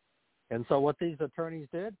 And so what these attorneys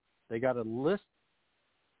did, they got a list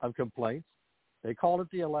of complaints. They called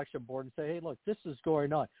it the election board and say, hey, look, this is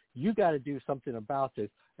going on. You got to do something about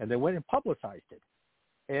this. And they went and publicized it.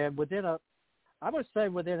 And within an hour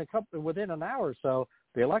or so,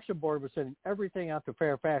 the election board was sending everything out to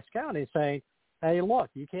Fairfax County saying, hey, look,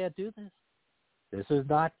 you can't do this. This is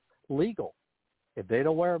not legal. If they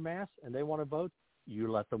don't wear a mask and they want to vote,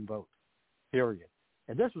 you let them vote, period.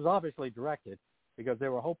 And this was obviously directed because they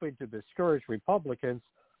were hoping to discourage Republicans,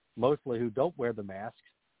 mostly who don't wear the masks,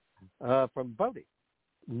 from voting.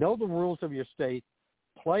 Know the rules of your state,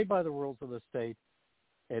 play by the rules of the state,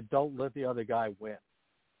 and don't let the other guy win.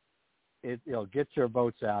 Get your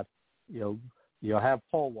votes out. Have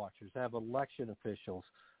poll watchers, have election officials,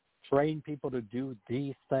 train people to do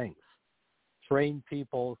these things. Train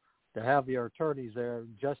people to have your attorneys there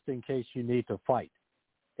just in case you need to fight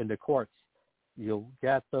in the courts. You'll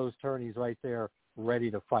get those attorneys right there ready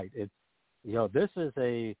to fight. This is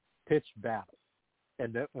a pitched battle,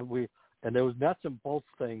 and those nuts and bolts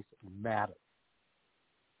things matter.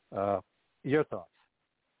 Your thoughts?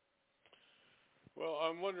 Well,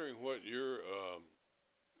 I'm wondering what your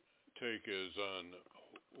take is on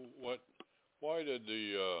why did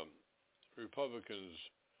the Republicans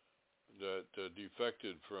that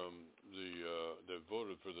defected from that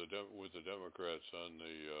voted for with the Democrats on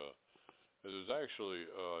the. There's actually,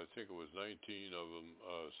 I think it was 19 of them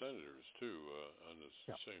senators too on the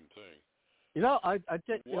same thing. I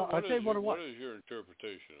tell you what. What is your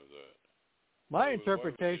interpretation of that? My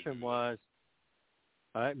interpretation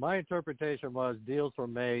was deals were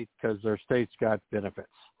made because their states got benefits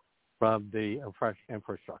from the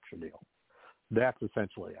infrastructure deal. That's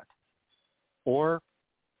essentially it. Or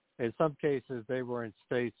in some cases, they were in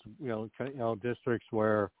states, districts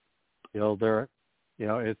where,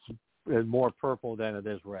 it's more purple than it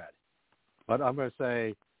is red. But I'm going to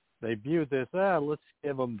say they viewed this, let's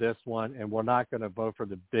give them this one, and we're not going to vote for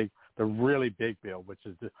the really big bill, which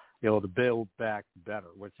is the Build Back Better,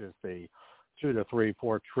 which is the $2 to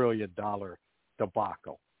 $4 trillion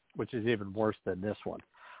debacle, which is even worse than this one.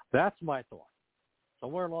 That's my thought.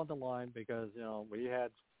 Somewhere along the line, because we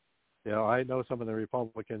had, I know some of the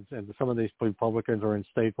Republicans, and some of these Republicans are in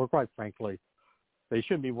states where, quite frankly, they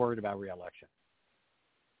shouldn't be worried about re-election,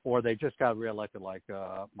 or they just got re-elected like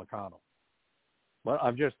McConnell. But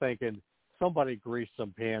I'm just thinking somebody greased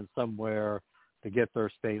some pans somewhere to get their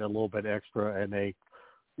state a little bit extra, and they,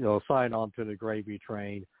 sign on to the gravy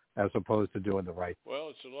train as opposed to doing the right. Well,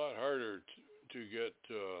 it's a lot harder to get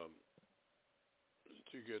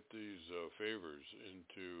these favors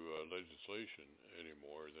into legislation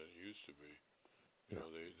anymore than it used to be.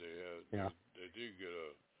 They did get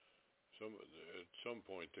at some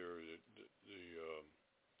point there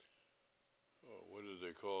what do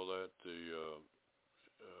they call that?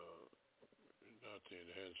 Not the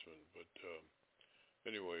enhancement, but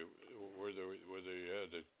anyway, where they had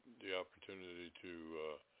the opportunity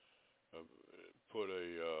to put a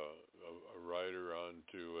rider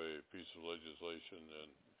onto a piece of legislation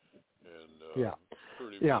and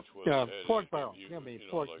pretty much what they had. Pork barrel. The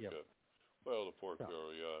pork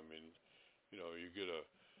barrel. Yeah, I mean, you get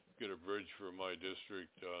a bridge for my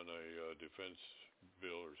district on a defense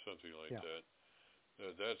bill or something like that.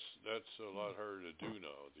 That's a lot harder to do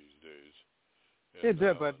now these days. It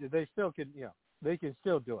did, but they still can. They can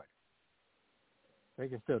still do it.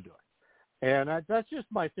 And that's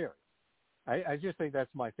just my theory. I just think that's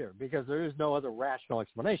my theory, because there is no other rational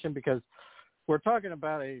explanation, because we're talking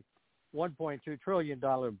about a $1.2 trillion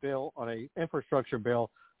bill on an infrastructure bill,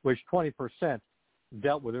 which 20%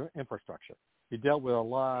 dealt with infrastructure. You dealt with a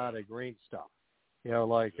lot of green stuff,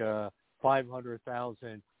 like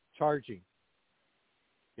 500,000 charging,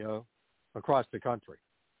 across the country.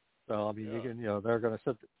 So, I mean, you can, they're going to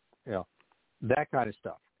sit, that kind of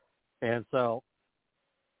stuff. And so,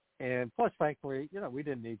 and plus, frankly, we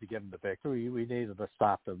didn't need to give them the victory. We needed to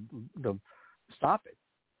stop it,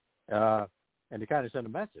 and to kind of send a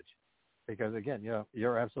message. Because, again,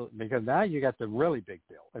 you're absolutely, because now you got the really big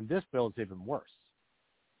bill, and this bill is even worse.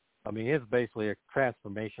 I mean, it's basically a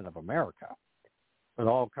transformation of America with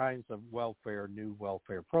all kinds of new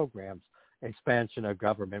welfare programs, expansion of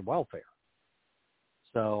government welfare.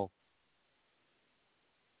 So,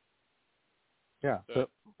 so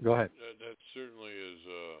go ahead. That certainly is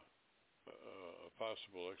a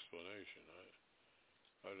possible explanation.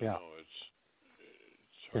 I don't know. It's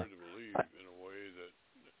hard to believe in a way that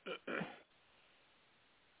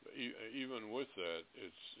even with that,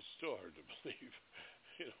 it's still hard to believe.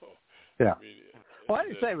 Yeah. I mean, well, I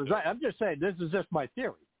didn't say it was right. I'm just saying this is just my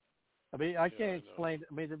theory. I mean, I can't explain.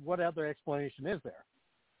 I mean, what other explanation is there?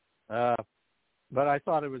 But I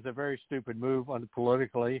thought it was a very stupid move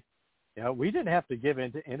politically. We didn't have to give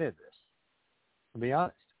in to any of this, to be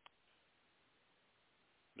honest.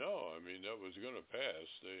 No, I mean, that was going to pass.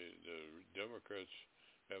 The Democrats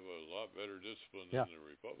have a lot better discipline than the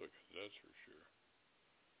Republicans, that's for sure.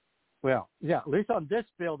 Well, at least on this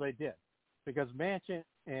bill they did, because Manchin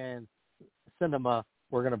and Sinema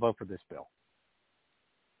were going to vote for this bill.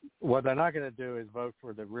 What they're not going to do is vote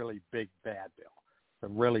for the really big bad bill, the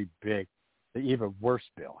really big, the even worse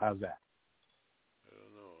bill. How's that? I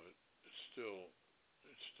don't know. It's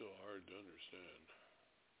still hard to understand.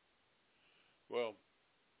 Well,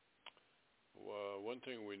 one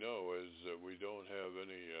thing we know is that we don't have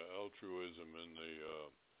any altruism in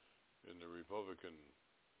the Republican,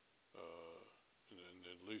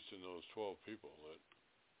 at least in those 12 people.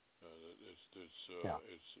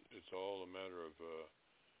 It's all a matter of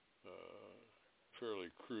fairly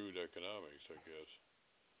crude economics, I guess.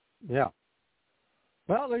 Yeah.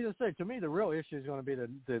 Well, like I say, to me, the real issue is going to be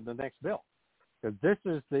the next bill, because this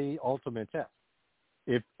is the ultimate test.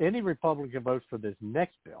 If any Republican votes for this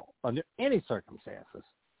next bill, under any circumstances,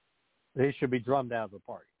 they should be drummed out of the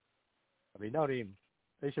party. I mean,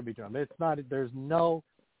 they should be drummed. There's no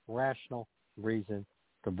rational reason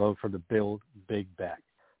to vote for the Build Big Back.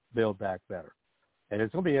 Build Back Better. And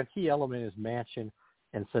it's going to be a key element is Manchin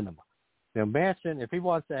and Sinema. Manchin, if he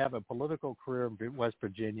wants to have a political career in West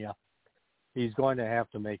Virginia, he's going to have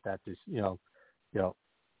to make that,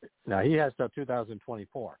 now he has till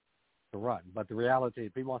 2024 to run. But the reality,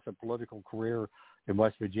 if he wants a political career in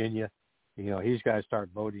West Virginia, he's got to start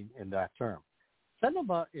voting in that term.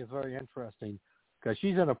 Sinema is very interesting because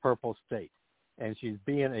she's in a purple state, and she's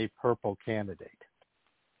being a purple candidate.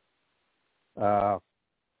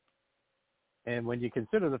 And when you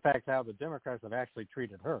consider the fact how the Democrats have actually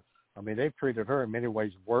treated her, they've treated her in many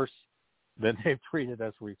ways worse than they've treated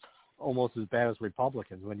us, almost as bad as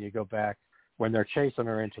Republicans when you go back, when they're chasing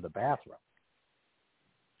her into the bathroom.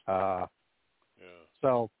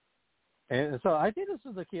 So I think this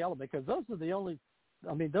is the key element because those are the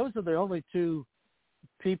only two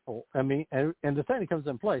people. And the thing that comes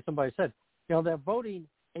in play, somebody said, they're voting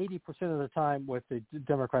 80% of the time with the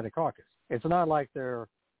Democratic caucus. It's not like they're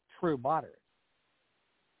true moderates.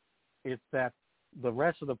 It's that the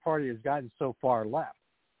rest of the party has gotten so far left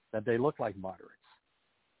that they look like moderates.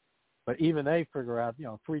 But even they figure out,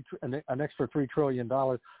 an extra $3 trillion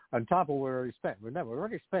on top of what we already spent. Remember, we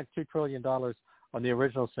already spent $2 trillion on the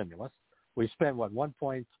original stimulus. We spent,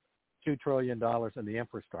 $1.2 trillion in the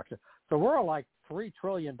infrastructure. So we're like $3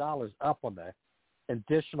 trillion up on the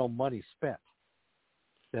additional money spent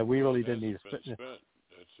that we really didn't need to spend.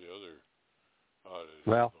 That's the other oddity of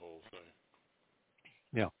the whole thing.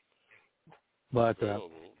 Yeah. But it's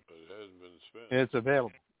available, but it hasn't been spent. It's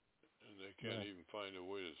available. And they can't even find a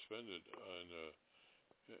way to spend it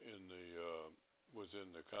within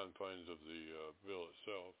the confines of the bill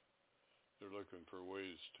itself. They're looking for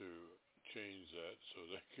ways to change that so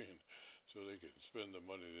they can spend the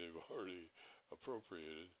money they've already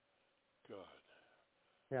appropriated. God.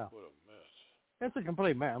 Yeah. What a mess. It's a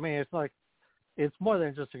complete mess. It's more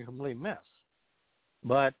than just a complete mess.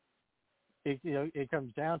 But it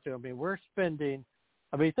comes down to, we're spending.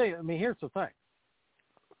 Here's the thing.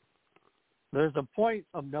 There's a point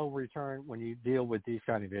of no return when you deal with these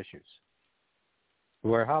kind of issues.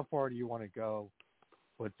 Where how far do you want to go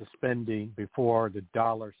with the spending before the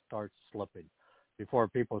dollar starts slipping? Before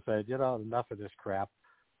people say, enough of this crap.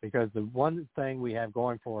 Because the one thing we have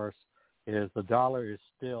going for us is the dollar is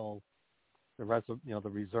still the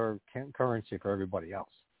reserve currency for everybody else.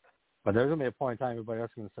 But there's going to be a point in time everybody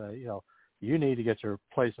else is going to say, you need to get your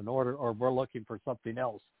place in order, or we're looking for something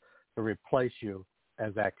else to replace you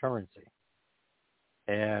as that currency.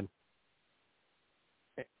 And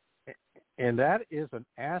that is an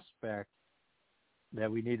aspect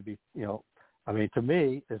that we need to be, to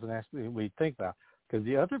me, is an aspect we think about. Because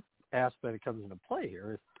the other aspect that comes into play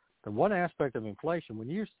here is the one aspect of inflation. When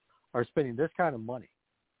you are spending this kind of money,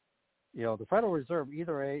 the Federal Reserve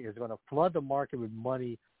either A, is going to flood the market with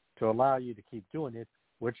money to allow you to keep doing it,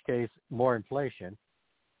 which case more inflation,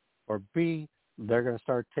 or B, they're going to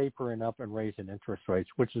start tapering up and raising interest rates,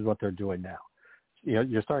 which is what they're doing now.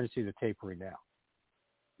 You're starting to see the tapering now.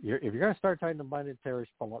 If you're going to start tightening the monetary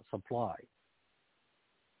supply,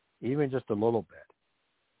 even just a little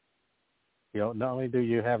bit, not only do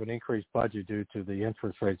you have an increased budget due to the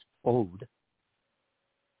interest rates owed,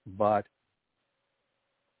 but,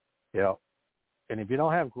 and if you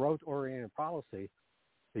don't have growth-oriented policy,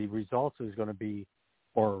 the result is going to be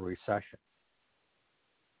for a recession.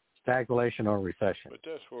 Stagflation or recession. But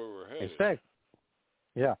that's where we're headed.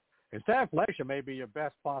 And stagflation may be your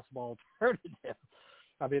best possible alternative.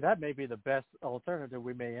 That may be the best alternative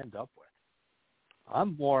we may end up with.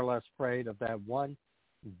 I'm more or less afraid of that one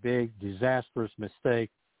big disastrous mistake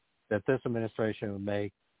that this administration will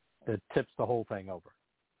make that tips the whole thing over.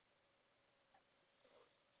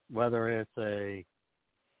 Whether it's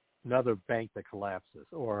another bank that collapses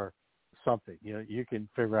or something. You can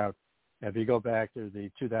figure out, if you go back to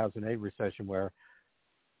the 2008 recession where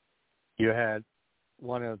you had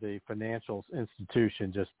one of the financial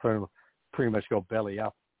institutions just pretty much go belly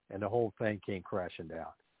up and the whole thing came crashing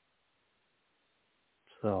down.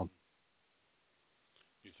 So.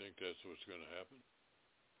 You think that's what's going to happen?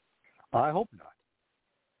 I hope not.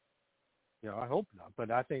 I hope not,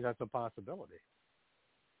 but I think that's a possibility.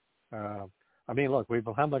 Look,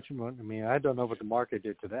 how much money? I don't know what the market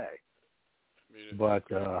did today. But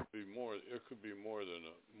it could be more. It could be more than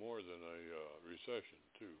a recession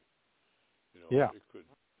too. It could,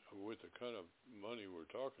 with the kind of money we're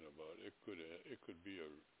talking about, it could be a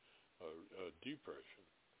depression.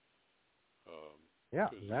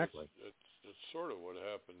 Exactly. That's sort of what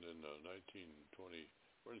happened in 1930,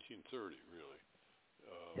 really.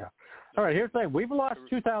 All right. Here's the thing: we've lost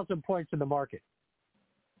 2,000 points in the market.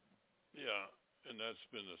 Yeah, and that's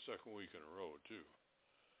been the second week in a row too.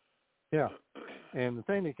 Yeah, and the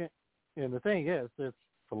thing is, it's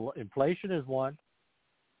inflation is one.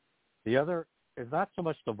 The other is not so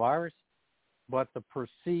much the virus, but the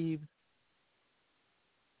perceived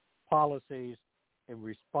policies in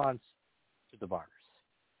response to the virus.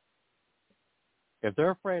 If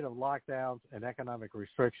they're afraid of lockdowns and economic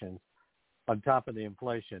restrictions on top of the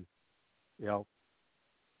inflation,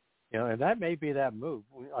 and that may be that move.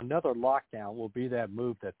 Another lockdown will be that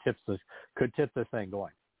move that could tip this thing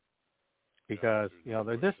going. Because,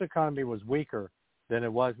 this economy was weaker than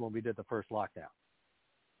it was when we did the first lockdown.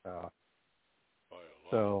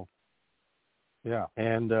 So, yeah.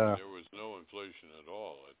 And there was no inflation at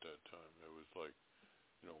all at that time. It was like,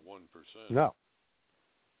 1%. No.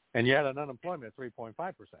 And you had an unemployment of 3.5%.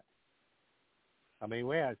 I mean,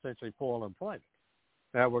 we had essentially full unemployment.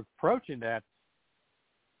 Now, we're approaching that,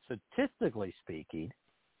 statistically speaking,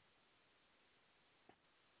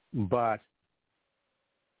 but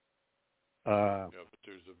but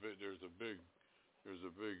there's a big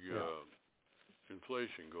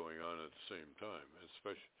inflation going on at the same time,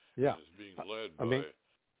 especially it's being led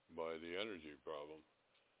by the energy problem,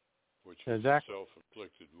 which is a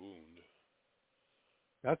self-inflicted wound.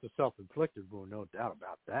 That's a self-inflicted wound, no doubt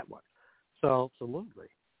about that one. So absolutely,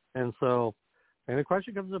 and the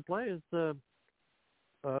question comes into play is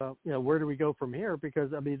where do we go from here?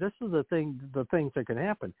 Because this is the things that can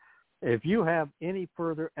happen. If you have any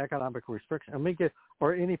further economic restriction,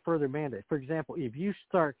 or any further mandate, for example, if you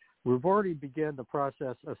we've already begun the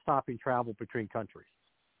process of stopping travel between countries.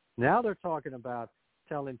 Now they're talking about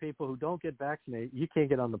telling people who don't get vaccinated, you can't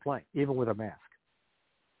get on the plane, even with a mask.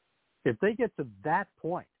 If they get to that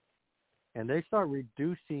point and they start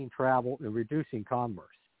reducing travel and reducing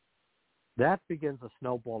commerce, that begins a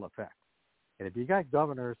snowball effect. And if you got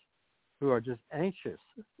governors who are just anxious,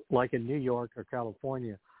 like in New York or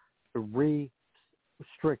California, to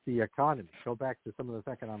restrict the economy, go back to some of those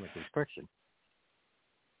economic restrictions,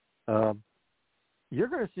 you're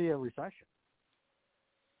going to see a recession,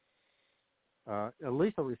 at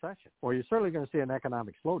least a recession, or you're certainly going to see an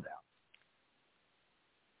economic slowdown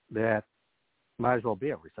that might as well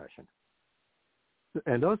be a recession.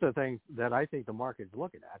 And those are things that I think the market's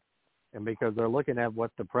looking at, and because they're looking at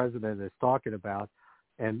what the president is talking about,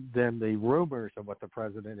 and then the rumors of what the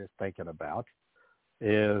president is thinking about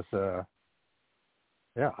is, and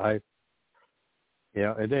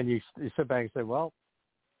then you sit back and say, well,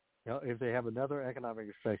 if they have another economic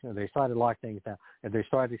restriction and they start to lock things down and they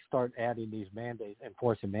start adding these mandates,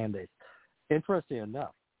 enforcing mandates, interesting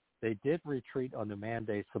enough, they did retreat on the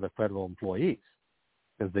mandates for the federal employees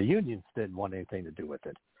because the unions didn't want anything to do with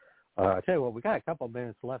it. I tell you what, we got a couple of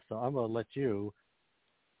minutes left, so I'm going to let you.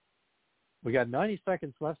 We got 90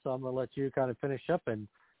 seconds left, so I'm going to let you kind of finish up and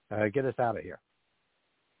get us out of here.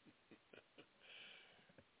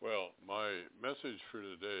 Well, my message for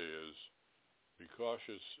today is be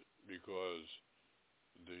cautious because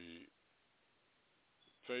the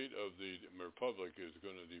fate of the Republic is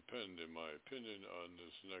going to depend, in my opinion, on the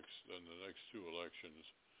next two elections.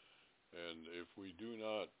 And if we do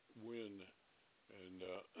not win, and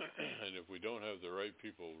if we don't have the right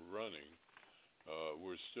people running,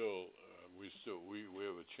 we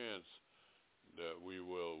have a chance that we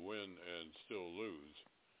will win and still lose,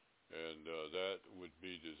 and that would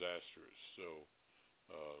be disastrous. So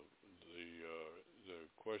the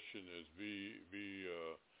question is be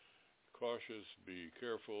cautious, be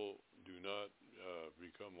careful, do not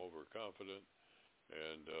become overconfident,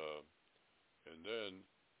 and then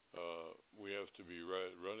we have to be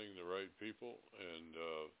running the right people, and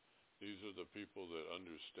these are the people that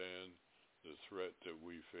understand the threat that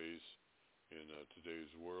we face in today's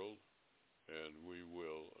world, and we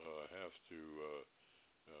will have to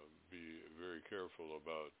be very careful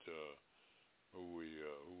about who we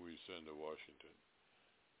send to Washington.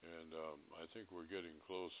 And I think we're getting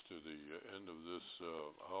close to the end of this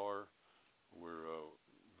hour. We're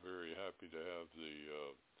very happy to have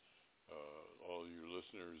all you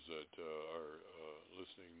listeners that are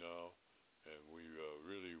listening now, and we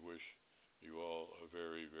really wish you all a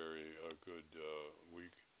very, very good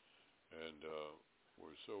week. And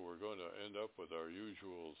we're going to end up with our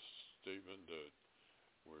usual statement that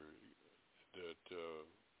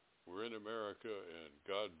we're in America, and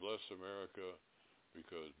God bless America,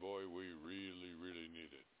 because boy, we really, really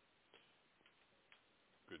need it.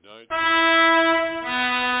 Good night.